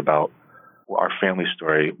story about our family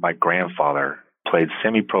story. My grandfather played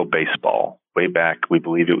semi-pro baseball way back. We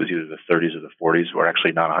believe it was either the 30s or the 40s. We're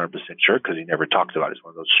actually not 100% sure because he never talked about it. He's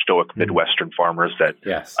one of those stoic Midwestern farmers that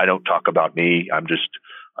I don't talk about me. I'm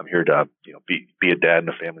here to be a dad and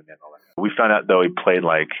a family man. And all that. We found out though he played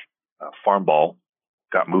farm ball,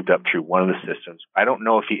 got moved up through one of the systems. I don't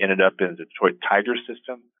know if he ended up in the Detroit Tigers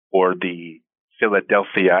system or the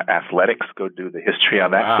Philadelphia Athletics. Go do the history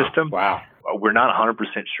on that system. Wow. We're not 100%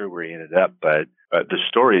 sure where he ended up, but the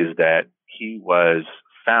story is that he was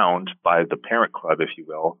found by the parent club, if you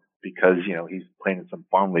will, because, he's playing in some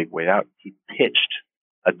farm league way out. He pitched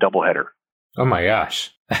a doubleheader Oh my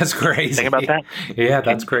gosh. That's crazy. Think about that. Yeah,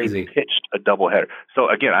 that's crazy. He pitched a doubleheader. So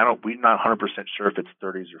again, we're not 100% sure if it's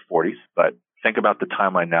 30s or 40s, but think about the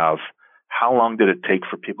timeline now of how long did it take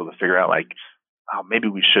for people to figure out, like, oh, maybe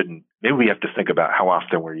we have to think about how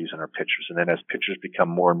often we're using our pitchers. And then as pitchers become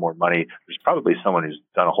more and more money, there's probably someone who's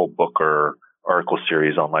done a whole book or article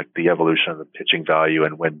series on like the evolution of the pitching value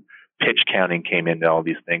and when pitch counting came into all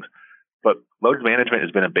these things. But load management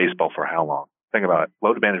has been in baseball for how long? Think about it.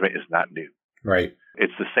 Load management is not new. Right.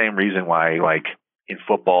 It's the same reason why, like in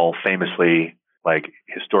football, famously, like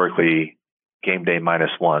historically, game day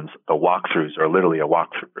 -1s, the walkthroughs are literally a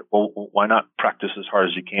walkthrough. Well, why not practice as hard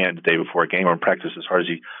as you can the day before a game, or practice as hard as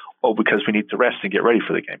you? Oh, because we need to rest and get ready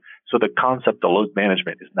for the game. So the concept of load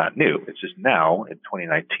management is not new. It's just now in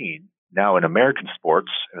 2019. Now in American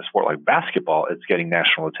sports, in a sport like basketball, it's getting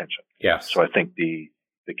national attention. Yes. So I think the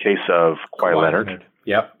case of Kawhi Leonard.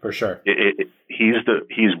 Yep, for sure.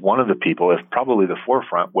 He's one of the people, if probably the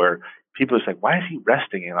forefront, where people are saying, why is he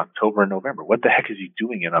resting in October and November? What the heck is he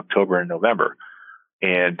doing in October and November?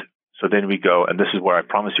 And so then we go, and this is where I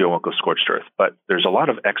promise you I won't go scorched earth, but there's a lot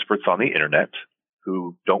of experts on the internet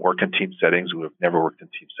who don't work in team settings, who have never worked in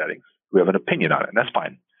team settings, who have an opinion on it, and that's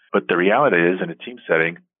fine. But the reality is, in a team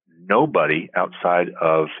setting, nobody outside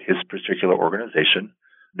of his particular organization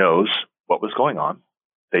knows what was going on.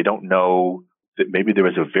 They don't know that maybe there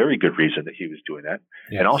was a very good reason that he was doing that.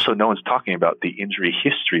 Yes. And also no one's talking about the injury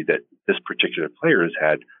history that this particular player has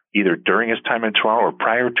had, either during his time in Toronto or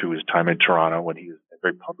prior to his time in Toronto when he was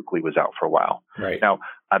very publicly was out for a while. Right. Now,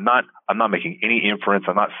 I'm not making any inference.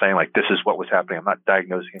 I'm not saying like this is what was happening. I'm not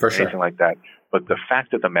diagnosing anything like that. But the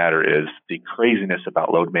fact of the matter is the craziness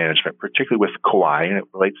about load management, particularly with Kawhi, and it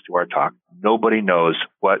relates to our talk, nobody knows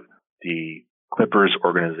what the Clippers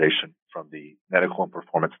organization, from the medical and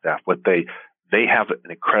performance staff, what they have an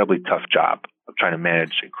incredibly tough job of trying to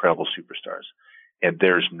manage incredible superstars. And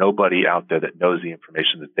there's nobody out there that knows the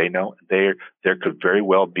information that they know. There could very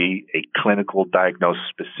well be a clinical diagnosed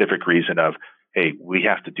specific reason of, hey, we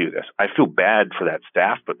have to do this. I feel bad for that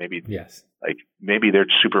staff, but maybe they're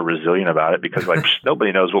super resilient about it because like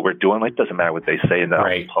nobody knows what we're doing. Like, it doesn't matter what they say in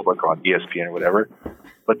the public or on ESPN or whatever.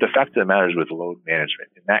 But the fact of the matter is with load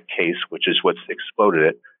management, in that case, which is what's exploded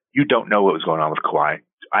it, you don't know what was going on with Kawhi.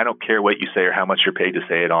 I don't care what you say or how much you're paid to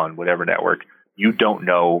say it on whatever network. You don't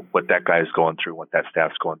know what that guy is going through, what that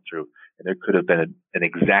staff's going through. And there could have been an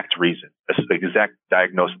exact reason, an exact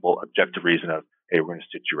diagnosable, objective reason of, hey, we're going to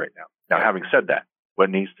stitch you right now. Now, having said that, what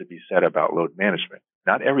needs to be said about load management?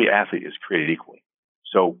 Not every athlete is created equally.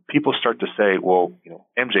 So people start to say, well,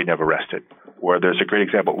 MJ never rested. Or there's a great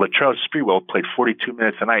example. Latrell Sprewell played 42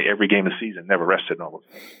 minutes a night every game of the season, never rested in all those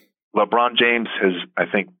games. LeBron James has, I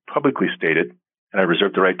think, publicly stated, and I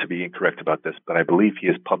reserve the right to be incorrect about this, but I believe he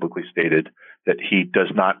has publicly stated that he does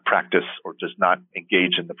not practice or does not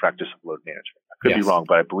engage in the practice of load management. I could be wrong,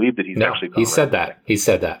 but I believe that he's actually he said that. He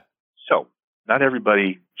said that. So not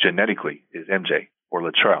everybody genetically is MJ or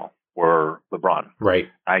Latrell or LeBron. Right.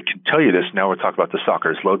 I can tell you this now. We're talking about the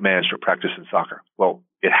soccer. Is load managed or practice in soccer? Well,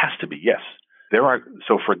 it has to be, yes.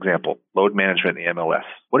 So for example, load management in the MLS.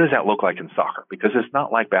 What does that look like in soccer? Because it's not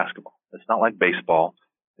like basketball. It's not like baseball.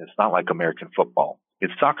 It's not like American football. In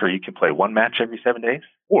soccer, you can play one match every 7 days,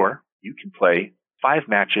 or you can play 5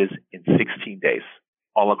 matches in 16 days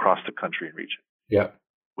all across the country and region. Yeah.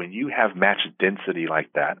 When you have match density like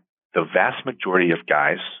that, the vast majority of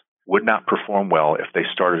guys would not perform well if they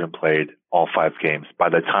started and played all 5 games by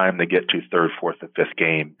the time they get to 3rd, 4th, and 5th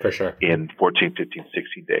game for sure in 14, 15,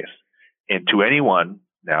 16 days. And to anyone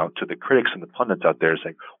now, to the critics and the pundits out there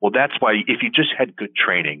saying, well, that's why if you just had good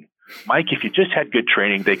training, Mike, if you just had good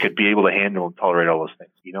training, they could be able to handle and tolerate all those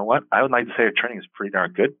things. You know what? I would like to say our training is pretty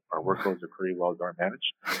darn good. Our workloads are pretty well darn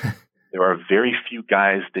managed. There are very few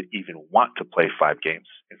guys that even want to play 5 games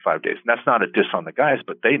in 5 days. And that's not a diss on the guys,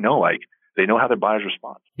 but they know how their bodies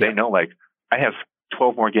respond. Yeah. They know, I have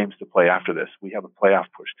 12 more games to play after this. We have a playoff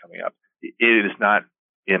push coming up. It is not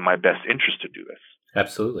in my best interest to do this.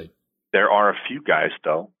 Absolutely. There are a few guys,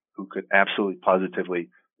 though, who could absolutely positively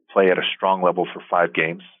play at a strong level for 5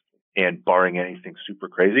 games and, barring anything super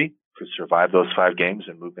crazy, could survive those 5 games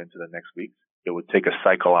and move into the next week. It would take a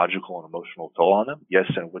psychological and emotional toll on them. Yes,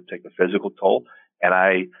 and it would take a physical toll.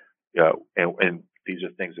 And and these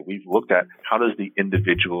are things that we've looked at. How does the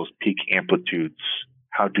individual's peak amplitudes,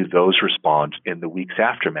 how do those respond in the weeks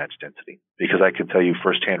after match density? Because I can tell you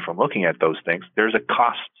firsthand from looking at those things, there's a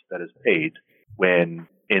cost that is paid when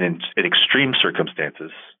in extreme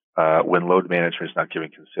circumstances, when load management is not given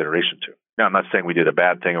consideration to. Now, I'm not saying we did a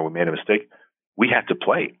bad thing or we made a mistake. We had to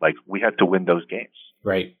play. We had to win those games.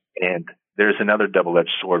 Right. And there's another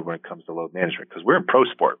double-edged sword when it comes to load management because we're in pro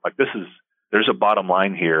sport. This is there's a bottom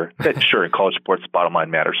line here that sure, in college sports, bottom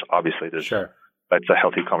line matters. Obviously, Sure. That's a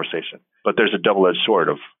healthy conversation. But there's a double-edged sword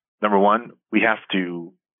of, number one, we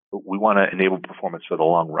want to enable performance for the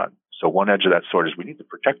long run. So one edge of that sword is we need to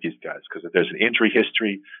protect these guys because if there's an injury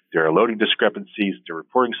history, there are loading discrepancies, there are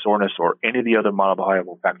reporting soreness, or any of the other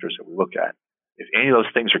modifiable factors that we look at. If any of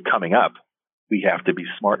those things are coming up, we have to be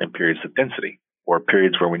smart in periods of density or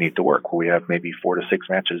periods where we need to work, where we have maybe 4 to 6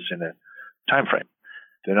 matches in a time frame.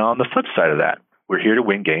 Then on the flip side of that, we're here to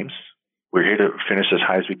win games. We're here to finish as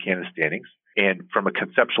high as we can in standings. And from a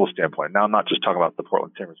conceptual standpoint, now I'm not just talking about the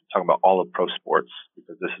Portland Timbers, I'm talking about all of pro sports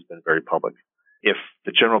because this has been very public. If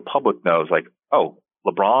the general public knows, like, oh,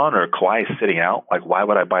 LeBron or Kawhi is sitting out, like, why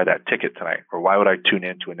would I buy that ticket tonight? Or why would I tune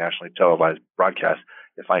into a nationally televised broadcast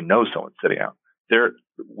if I know someone's sitting out?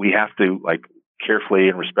 We have to, like, carefully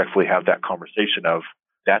and respectfully have that conversation of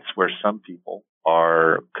that's where some people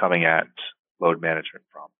are coming at load management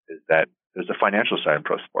from, is that there's a financial side in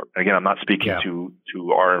pro sport. And again, I'm not speaking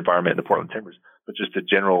to our environment in the Portland Timbers, but just a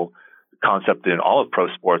general concept in all of pro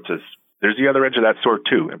sports is there's the other edge of that sword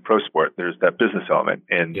too. In pro sport, there's that business element.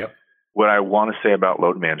 And what I want to say about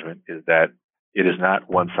load management is that it is not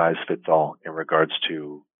one size fits all in regards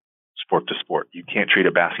to sport to sport. You can't treat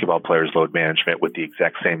a basketball player's load management with the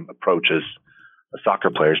exact same approach as a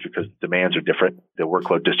soccer player's because demands are different. The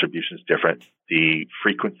workload distribution is different. The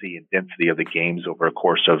frequency and density of the games over a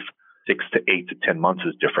course of 6 to 8 to 10 months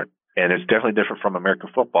is different. And it's definitely different from American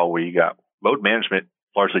football where you got load management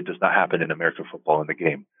largely does not happen in American football in the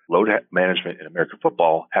game. Load management in American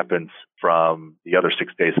football happens from the other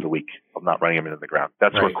 6 days of the week of not running him into the ground.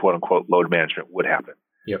 That's where quote unquote load management would happen.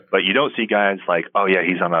 But you don't see guys like, oh yeah,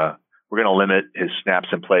 we're going to limit his snaps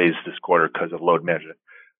and plays this quarter because of load management.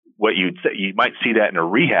 What you might see that in a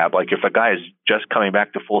rehab, like if a guy is just coming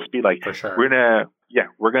back to full speed, like we're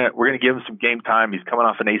gonna give him some game time. He's coming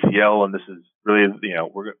off an ACL, and this is really,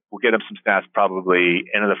 we'll get him some stats probably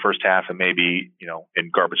end of the first half, and maybe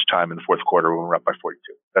in garbage time in the fourth quarter when we're up by 42.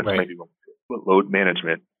 That's maybe when we do it. Load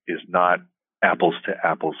management is not apples to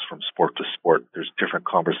apples from sport to sport. There's different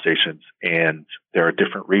conversations, and there are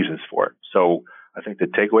different reasons for it. So I think the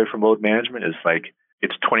takeaway from load management is like,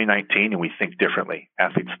 it's 2019 and we think differently.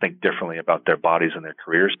 Athletes think differently about their bodies and their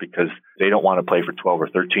careers because they don't want to play for 12 or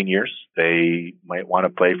 13 years. They might want to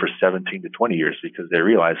play for 17 to 20 years because they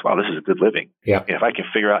realize, wow, this is a good living. And if I can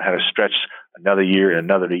figure out how to stretch another year and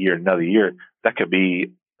another year and another year, that could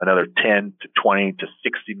be another 10 to 20 to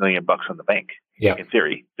 60 million bucks in the bank in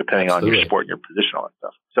theory, depending on your sport and your position, all that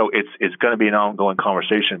stuff. So it's going to be an ongoing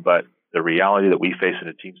conversation, but the reality that we face in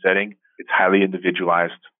a team setting, it's highly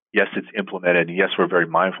individualized. Yes, it's implemented. And yes, we're very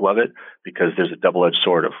mindful of it because there's a double-edged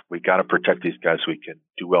sword of we got to protect these guys so we can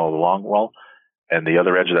do well in the long run. And the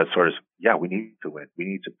other edge of that sword is, we need to win. We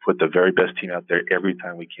need to put the very best team out there every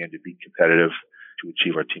time we can to be competitive to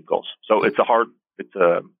achieve our team goals. So it's a hard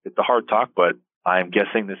talk, but I'm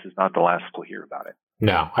guessing this is not the last we'll hear about it.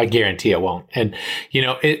 No, I guarantee it won't. And,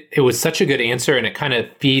 it was such a good answer, and it kind of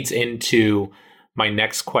feeds into my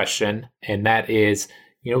next question, and that is,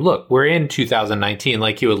 look, we're in 2019,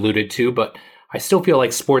 like you alluded to, but I still feel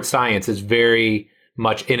like sports science is very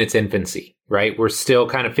much in its infancy, right? We're still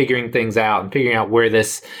kind of figuring things out and figuring out where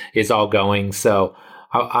this is all going. So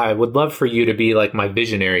I would love for you to be like my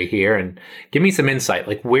visionary here and give me some insight.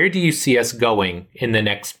 Like, where do you see us going in the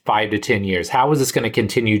next 5 to 10 years? How is this going to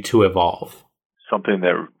continue to evolve? Something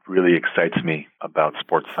that really excites me about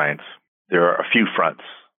sports science, there are a few fronts.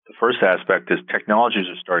 The first aspect is technologies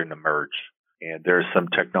are starting to merge. And there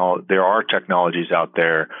are technologies out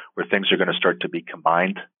there where things are going to start to be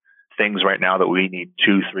combined. Things right now that we need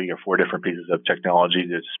 2, 3, or 4 different pieces of technology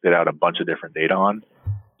to spit out a bunch of different data on.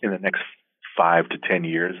 In the next 5 to 10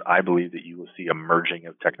 years, I believe that you will see a merging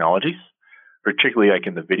of technologies, particularly like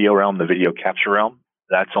in the video realm, the video capture realm.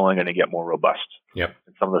 That's only going to get more robust. And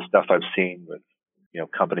some of the stuff I've seen with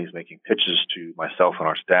companies making pitches to myself and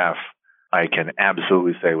our staff, I can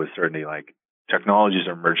absolutely say with certainty, like, technologies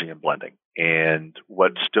are merging and blending. And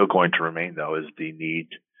what's still going to remain, though, is the need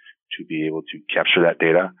to be able to capture that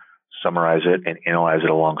data, summarize it, and analyze it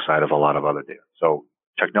alongside of a lot of other data. So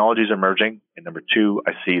technologies are merging. And number 2,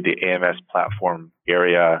 I see the AMS platform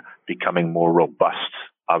area becoming more robust.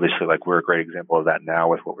 Obviously, like, we're a great example of that now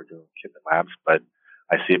with what we're doing with Kidman Labs, but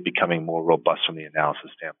I see it becoming more robust from the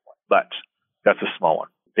analysis standpoint. But that's a small one.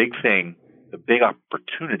 Big thing, the big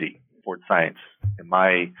opportunity sports science, in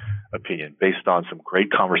my opinion, based on some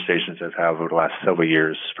great conversations I've had over the last several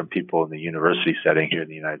years from people in the university setting here in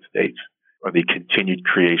the United States, or the continued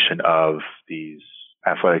creation of these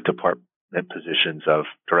athletic department positions of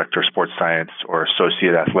director of sports science or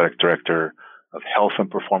associate athletic director of health and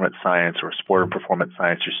performance science or sport and performance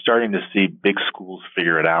science, you're starting to see big schools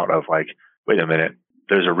figure it out of like, wait a minute,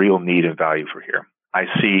 there's a real need and value for here. I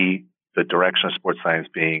see the direction of sports science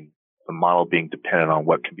being the model being dependent on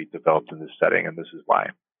what can be developed in this setting, and this is why.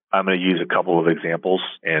 I'm going to use a couple of examples,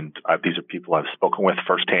 and these are people I've spoken with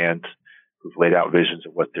firsthand who've laid out visions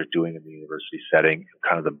of what they're doing in the university setting,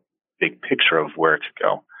 kind of the big picture of where it could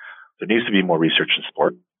go. There needs to be more research in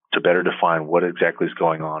sport to better define what exactly is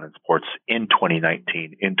going on in sports in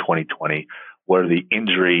 2019, in 2020. What are the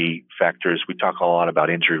injury factors? We talk a lot about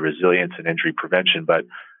injury resilience and injury prevention, but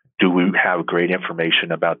do we have great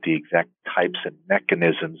information about the exact types and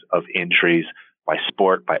mechanisms of injuries by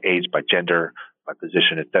sport, by age, by gender, by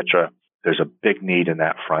position, etc.? There's a big need in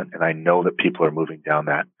that front, and I know that people are moving down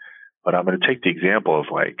that. But I'm going to take the example of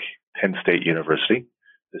like Penn State University.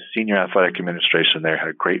 The senior athletic administration there had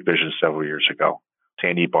a great vision several years ago.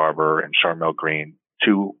 Sandy Barber and Charmel Green,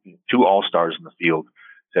 two all-stars in the field,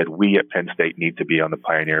 said we at Penn State need to be on the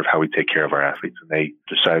pioneer of how we take care of our athletes. And they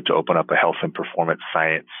decided to open up a health and performance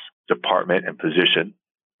science department and position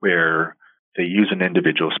where they use an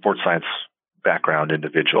individual, sports science background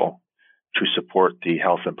individual, to support the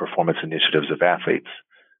health and performance initiatives of athletes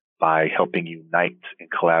by helping unite and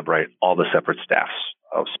collaborate all the separate staffs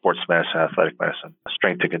of sports medicine, athletic medicine,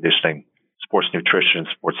 strength and conditioning, sports nutrition,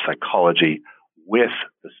 sports psychology, with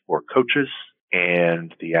the sport coaches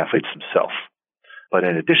and the athletes themselves. But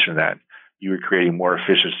in addition to that, you are creating more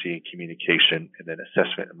efficiency in communication and then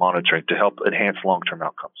assessment and monitoring to help enhance long-term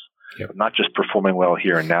outcomes. Yep. Not just performing well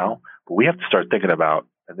here and now, but we have to start thinking about,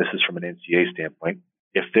 and this is from an NCAA standpoint,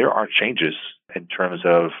 if there are changes in terms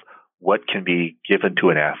of what can be given to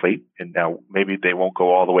an athlete, and now maybe they won't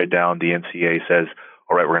go all the way down. The NCAA says,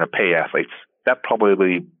 all right, we're going to pay athletes. That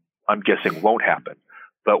probably, I'm guessing, won't happen.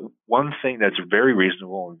 But one thing that's very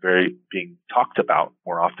reasonable and very being talked about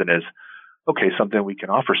more often is, okay, something we can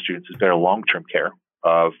offer students is better long-term care.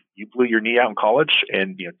 Of you blew your knee out in college,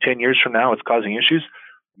 and 10 years from now it's causing issues.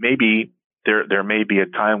 Maybe there may be a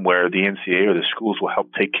time where the NCAA or the schools will help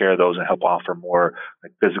take care of those and help offer more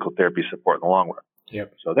like physical therapy support in the long run.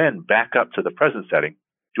 Yep. So then back up to the present setting,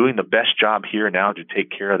 doing the best job here now to take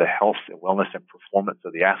care of the health and wellness and performance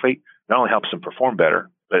of the athlete not only helps them perform better,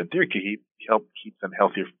 but in theory can help keep them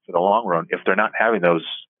healthier for the long run if they're not having those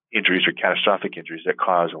injuries or catastrophic injuries that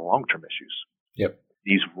cause long-term issues. Yep.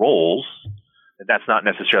 These roles, and that's not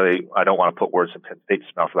necessarily, I don't want to put words in Penn State's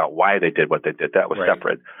mouth about why they did what they did. That was right.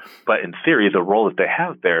 separate. But in theory, the role that they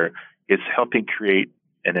have there is helping create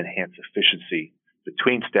and enhance efficiency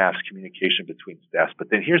between staffs, communication between staffs. But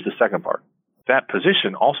then here's the second part. That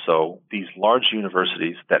position also, these large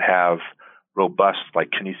universities that have robust like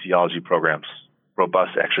kinesiology programs,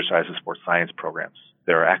 robust exercise and sports science programs.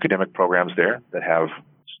 There are academic programs there that have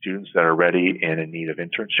students that are ready and in need of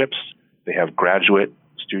internships. They have graduate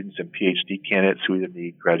students and PhD candidates who either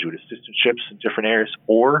need graduate assistantships in different areas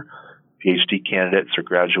or PhD candidates or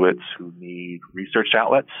graduates who need research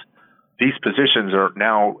outlets. These positions are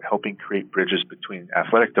now helping create bridges between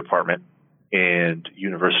athletic department and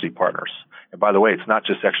university partners. And by the way, it's not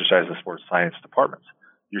just exercise and sports science departments.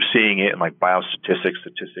 You're seeing it in like biostatistics,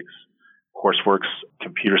 statistics, courseworks,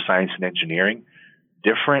 computer science and engineering,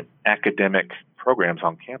 different academic programs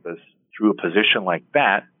on campus through a position like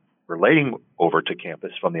that relating over to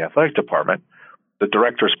campus from the athletic department. The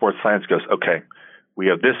director of sports science goes, okay, we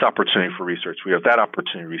have this opportunity for research. We have that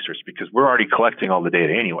opportunity for research because we're already collecting all the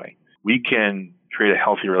data anyway. We can create a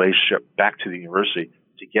healthy relationship back to the university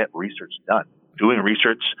to get research done. Doing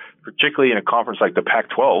research, particularly in a conference like the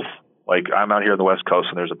Pac-12, like I'm out here on the West Coast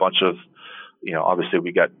and there's a bunch of, obviously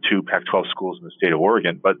we got 2 Pac-12 schools in the state of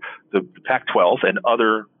Oregon, but the Pac-12 and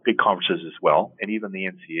other big conferences as well, and even the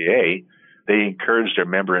NCAA, they encourage their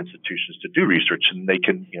member institutions to do research, and they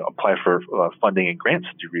can apply for funding and grants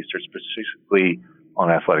to do research, specifically on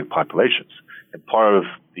athletic populations. And part of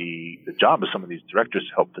the job of some of these directors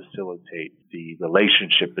to help facilitate the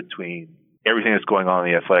relationship between everything that's going on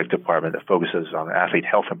in the athletic department that focuses on athlete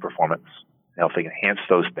health and performance, helping enhance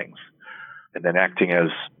those things, and then acting as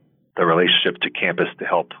the relationship to campus to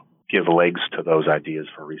help give legs to those ideas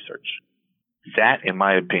for research. That, in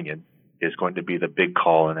my opinion, is going to be the big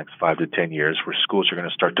call in the next 5 to 10 years where schools are going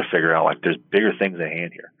to start to figure out, like, there's bigger things at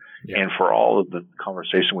hand here. Yeah. And for all of the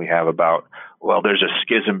conversation we have about, well, there's a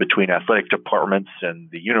schism between athletic departments and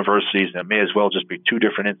the universities, and it may as well just be 2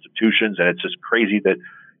 different institutions, and it's just crazy that,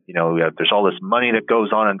 there's all this money that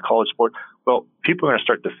goes on in college sport. Well, people are going to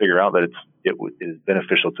start to figure out that it is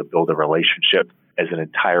beneficial to build a relationship as an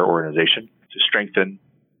entire organization to strengthen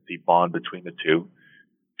the bond between the two,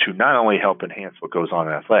 to not only help enhance what goes on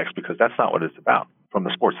in athletics, because that's not what it's about. From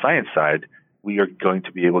the sports science side, we are going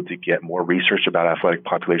to be able to get more research about athletic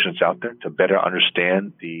populations out there to better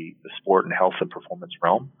understand the sport and health and performance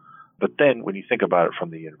realm. But then when you think about it from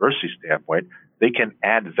the university standpoint, they can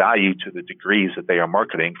add value to the degrees that they are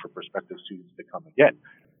marketing for prospective students to come and get.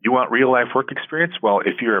 You want real life work experience? Well,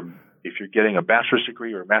 if you're getting a bachelor's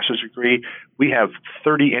degree or a master's degree, we have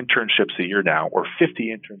 30 internships a year now or 50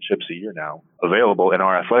 internships a year now available in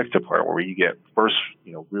our athletics department where you get first,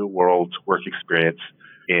 real world work experience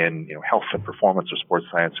in, health and performance or sports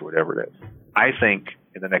science or whatever it is. I think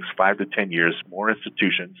in the next 5 to 10 years, more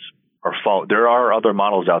institutions there are other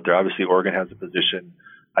models out there. Obviously, Oregon has a position.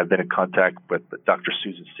 I've been in contact with Dr.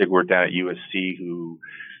 Susan Sigwart down at USC,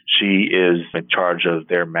 she is in charge of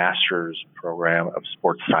their master's program of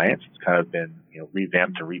sports science. It's kind of been,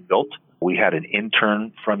 revamped and rebuilt. We had an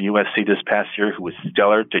intern from USC this past year who was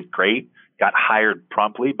stellar, did great, got hired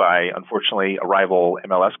promptly by, unfortunately, a rival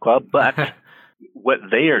MLS club. But what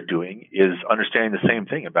they are doing is understanding the same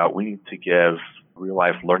thing about we need to give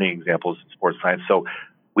real-life learning examples in sports science. So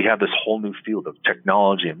we have this whole new field of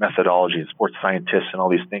technology and methodology and sports scientists and all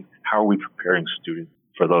these things. How are we preparing students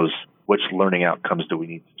for those? Which learning outcomes do we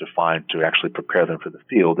need to define to actually prepare them for the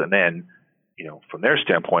field? And then, from their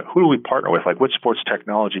standpoint, who do we partner with? Like, which sports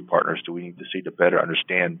technology partners do we need to see to better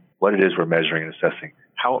understand what it is we're measuring and assessing,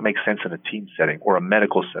 how it makes sense in a team setting or a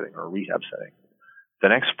medical setting or a rehab setting? The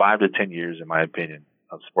next 5 to 10 years, in my opinion,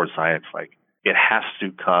 of sports science, it has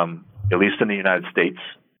to come, at least in the United States,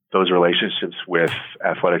 those relationships with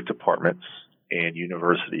athletic departments and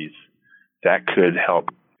universities that could help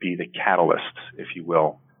be the catalyst, if you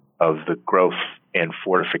will, of the growth and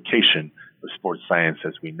fortification of sports science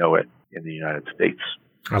as we know it in the United States.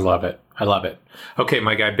 I love it. Okay,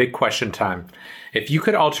 my guy, big question time. If you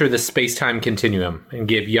could alter the space-time continuum and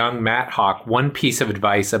give young Matt Hawk one piece of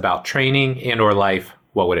advice about training and or life,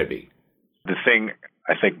 what would it be? The thing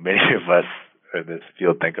I think many of us in this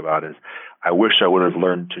field think about is, I wish I would have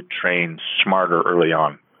learned to train smarter early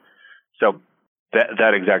on. So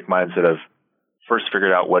that exact mindset of first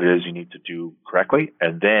figured out what it is you need to do correctly,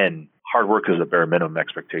 and then hard work is the bare minimum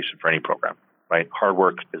expectation for any program, right? Hard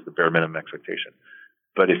work is the bare minimum expectation.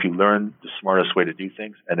 But if you learn the smartest way to do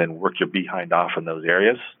things and then work your behind off in those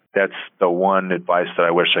areas, that's the one advice that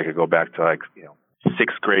I wish I could go back to,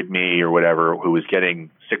 sixth grade me or whatever, who was getting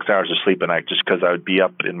 6 hours of sleep a night just because I would be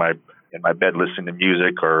up in my bed listening to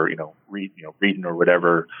music or, reading or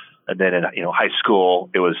whatever. And then in, high school,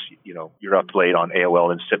 it was, you're up late on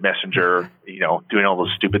AOL Instant Messenger, doing all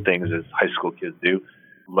those stupid things as high school kids do.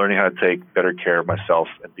 Learning how to take better care of myself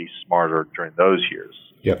and be smarter during those years.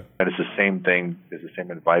 Yep. And it's the same thing, it's the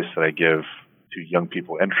same advice that I give to young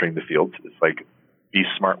people entering the field. It's be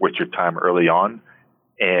smart with your time early on.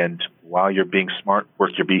 And while you're being smart,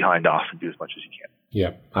 work your behind off and do as much as you can.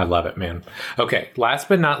 Yep, I love it, man. Okay, last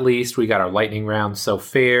but not least, we got our lightning round. So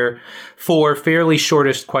four fairly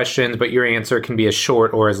shortest questions, but your answer can be as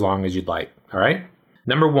short or as long as you'd like. All right?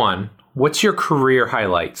 Number 1, what's your career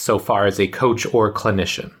highlight so far as a coach or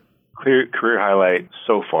clinician? Career highlight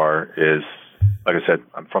so far is, like I said,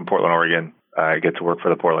 I'm from Portland, Oregon. I get to work for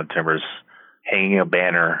the Portland Timbers, hanging a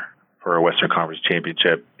banner for a Western Conference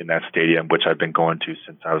championship in that stadium, which I've been going to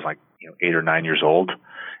since I was 8 or 9 years old.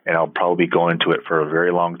 And I'll probably be going to it for a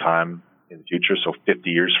very long time in the future. So 50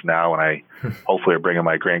 years from now, when I hopefully are bringing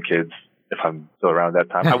my grandkids, if I'm still around at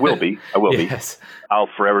that time, I will be. Yes. I'll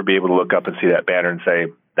forever be able to look up and see that banner and say,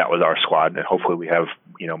 that was our squad. And hopefully we have,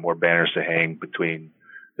 more banners to hang between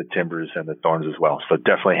the Timbers and the Thorns as well. So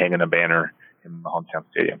definitely hanging a banner in my hometown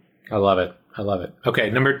stadium. I love it. Okay,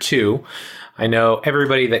 number 2, I know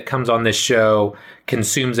everybody that comes on this show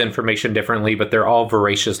consumes information differently, but they're all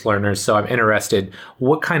voracious learners. So I'm interested,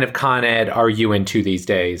 what kind of Con Ed are you into these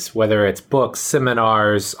days? Whether it's books,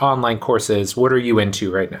 seminars, online courses, what are you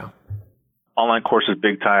into right now? Online courses,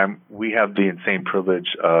 big time. We have the insane privilege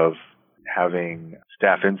of having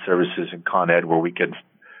staff-in services in Con Ed where we can,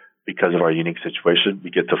 because of our unique situation,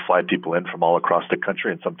 we get to fly people in from all across the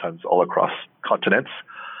country and sometimes all across continents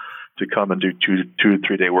to come and do 2 to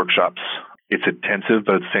 3 day workshops. It's intensive,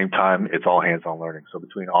 but at the same time, it's all hands-on learning. So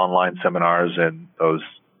between online seminars and those,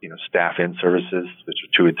 staff-in services, which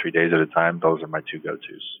are 2 and 3 days at a time, those are my 2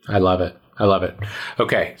 go-tos. I love it.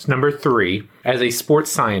 Okay, so number 3, as a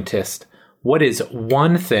sports scientist, what is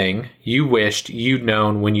one thing you wished you'd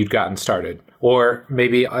known when you'd gotten started? Or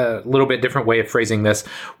maybe a little bit different way of phrasing this,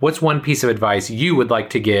 what's one piece of advice you would like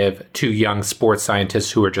to give to young sports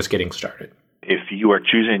scientists who are just getting started? If you are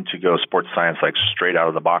choosing to go sports science straight out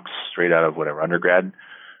of the box, straight out of whatever undergrad,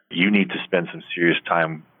 you need to spend some serious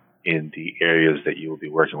time in the areas that you will be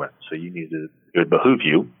working with. So it would behoove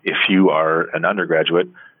you, if you are an undergraduate,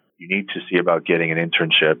 you need to see about getting an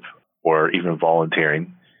internship or even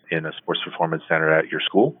volunteering in a sports performance center at your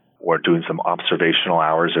school, or doing some observational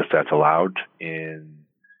hours if that's allowed in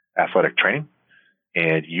athletic training.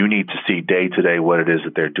 And you need to see day to day what it is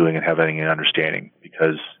that they're doing and having an understanding,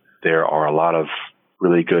 because there are a lot of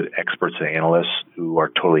really good experts and analysts who are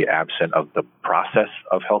totally absent of the process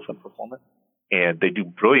of health and performance. And they do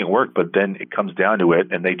brilliant work, but then it comes down to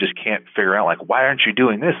it and they just can't figure out, like, why aren't you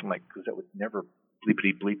doing this? I'm like, because that would never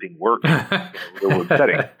bleepity-bleeping work in a real-world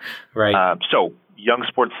setting. Right. So young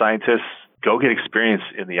sports scientists, go get experience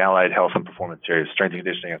in the allied health and performance areas, strength and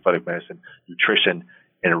conditioning, athletic medicine, nutrition.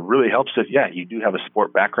 And it really helps if, you do have a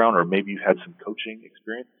sport background, or maybe you've had some coaching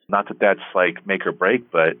experience. Not that that's like make or break,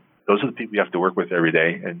 but those are the people you have to work with every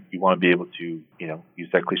day. And you want to be able to, use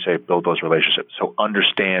that cliche, build those relationships. So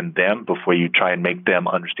understand them before you try and make them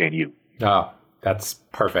understand you. Oh, that's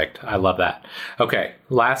perfect. I love that. Okay.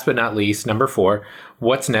 Last but not least, number 4,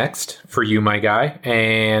 what's next for you, my guy?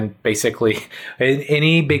 And basically,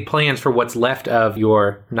 any big plans for what's left of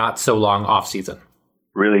your not so long off season?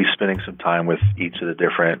 Really spending some time with each of the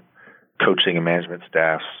different coaching and management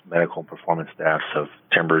staffs, medical and performance staffs of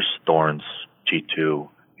Timbers, Thorns, G2,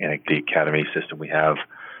 and the academy system we have,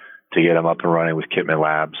 to get them up and running with Kitman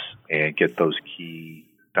Labs and get those key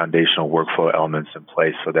foundational workflow elements in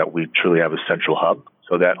place so that we truly have a central hub,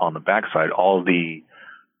 so that on the backside, all the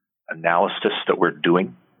analysis that we're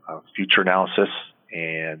doing, future analysis,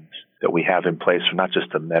 and that we have in place for not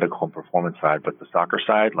just the medical and performance side, but the soccer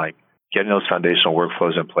side, like getting those foundational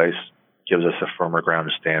workflows in place gives us a firmer ground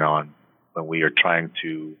to stand on when we are trying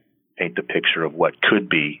to paint the picture of what could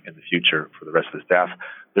be in the future for the rest of the staff.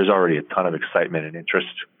 There's already a ton of excitement and interest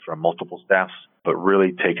from multiple staffs, but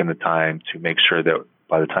really taking the time to make sure that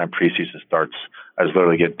by the time preseason starts, I was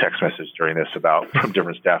literally getting text messages during this from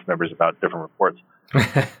different staff members about different reports.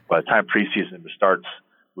 By the time preseason starts,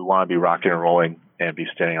 we want to be rocking and rolling and be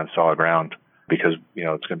standing on solid ground, because, it's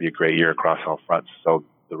going to be a great year across all fronts. So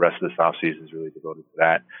the rest of this offseason is really devoted to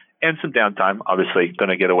that. And some downtime, obviously, going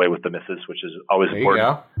to get away with the misses, which is always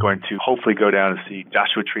important. Going to hopefully go down and see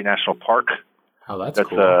Joshua Tree National Park. Oh, that's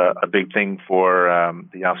cool. That's a big thing for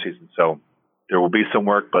the offseason. So there will be some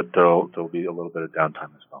work, but there'll be a little bit of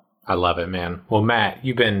downtime as well. I love it, man. Well, Matt,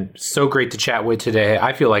 you've been so great to chat with today.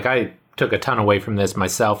 I feel like I took a ton away from this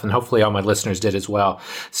myself, and hopefully all my listeners did as well.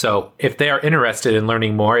 So if they are interested in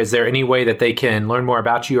learning more, is there any way that they can learn more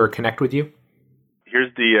about you or connect with you?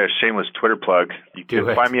 Here's the shameless Twitter plug. You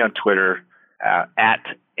can find me on Twitter at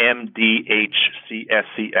MDHCSCS.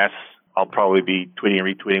 I'll probably be tweeting and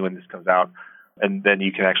retweeting when this comes out. And then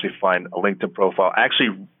you can actually find a LinkedIn profile.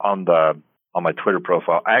 Actually, on my Twitter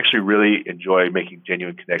profile, I actually really enjoy making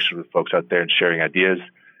genuine connections with folks out there and sharing ideas.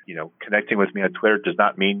 Connecting with me on Twitter does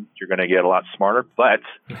not mean you're going to get a lot smarter, but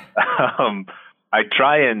I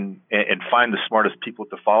try and find the smartest people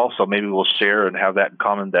to follow. So maybe we'll share and have that in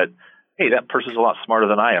common, that, hey, that person's a lot smarter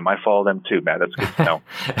than I am. I follow them too, Matt. That's good to know.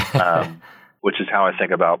 Which is how I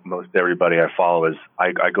think about most everybody I follow. Is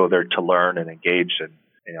I go there to learn and engage, and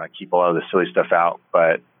I keep a lot of the silly stuff out.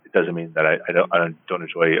 But it doesn't mean that I don't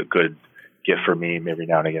enjoy a good gift for me every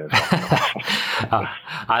now and again as well.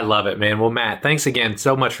 I love it, man. Well, Matt, thanks again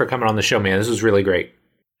so much for coming on the show, man. This was really great.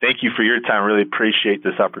 Thank you for your time. Really appreciate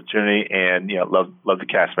this opportunity, and love the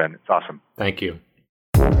cast, man. It's awesome. Thank you.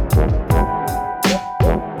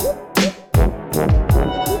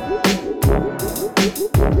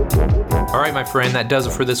 All right, my friend, that does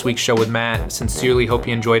it for this week's show with Matt. Sincerely hope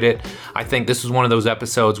you enjoyed it. I think this was one of those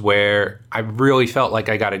episodes where I really felt like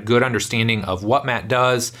I got a good understanding of what Matt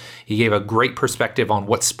does. He gave a great perspective on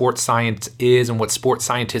what sports science is and what sports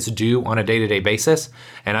scientists do on a day-to-day basis.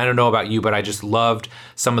 And I don't know about you, but I just loved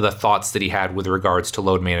some of the thoughts that he had with regards to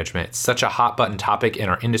load management. It's such a hot button topic in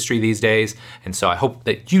our industry these days. And so I hope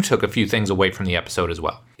that you took a few things away from the episode as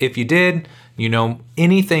well. If you did,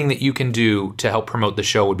 anything that you can do to help promote the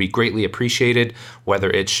show would be greatly appreciated, whether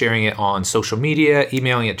it's sharing it on social media,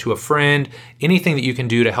 emailing it to a friend, anything that you can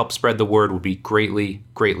do to help spread the word would be greatly,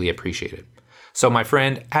 greatly appreciated. So my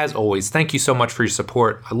friend, as always, thank you so much for your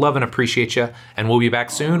support. I love and appreciate you, and we'll be back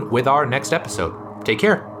soon with our next episode. Take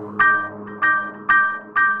care.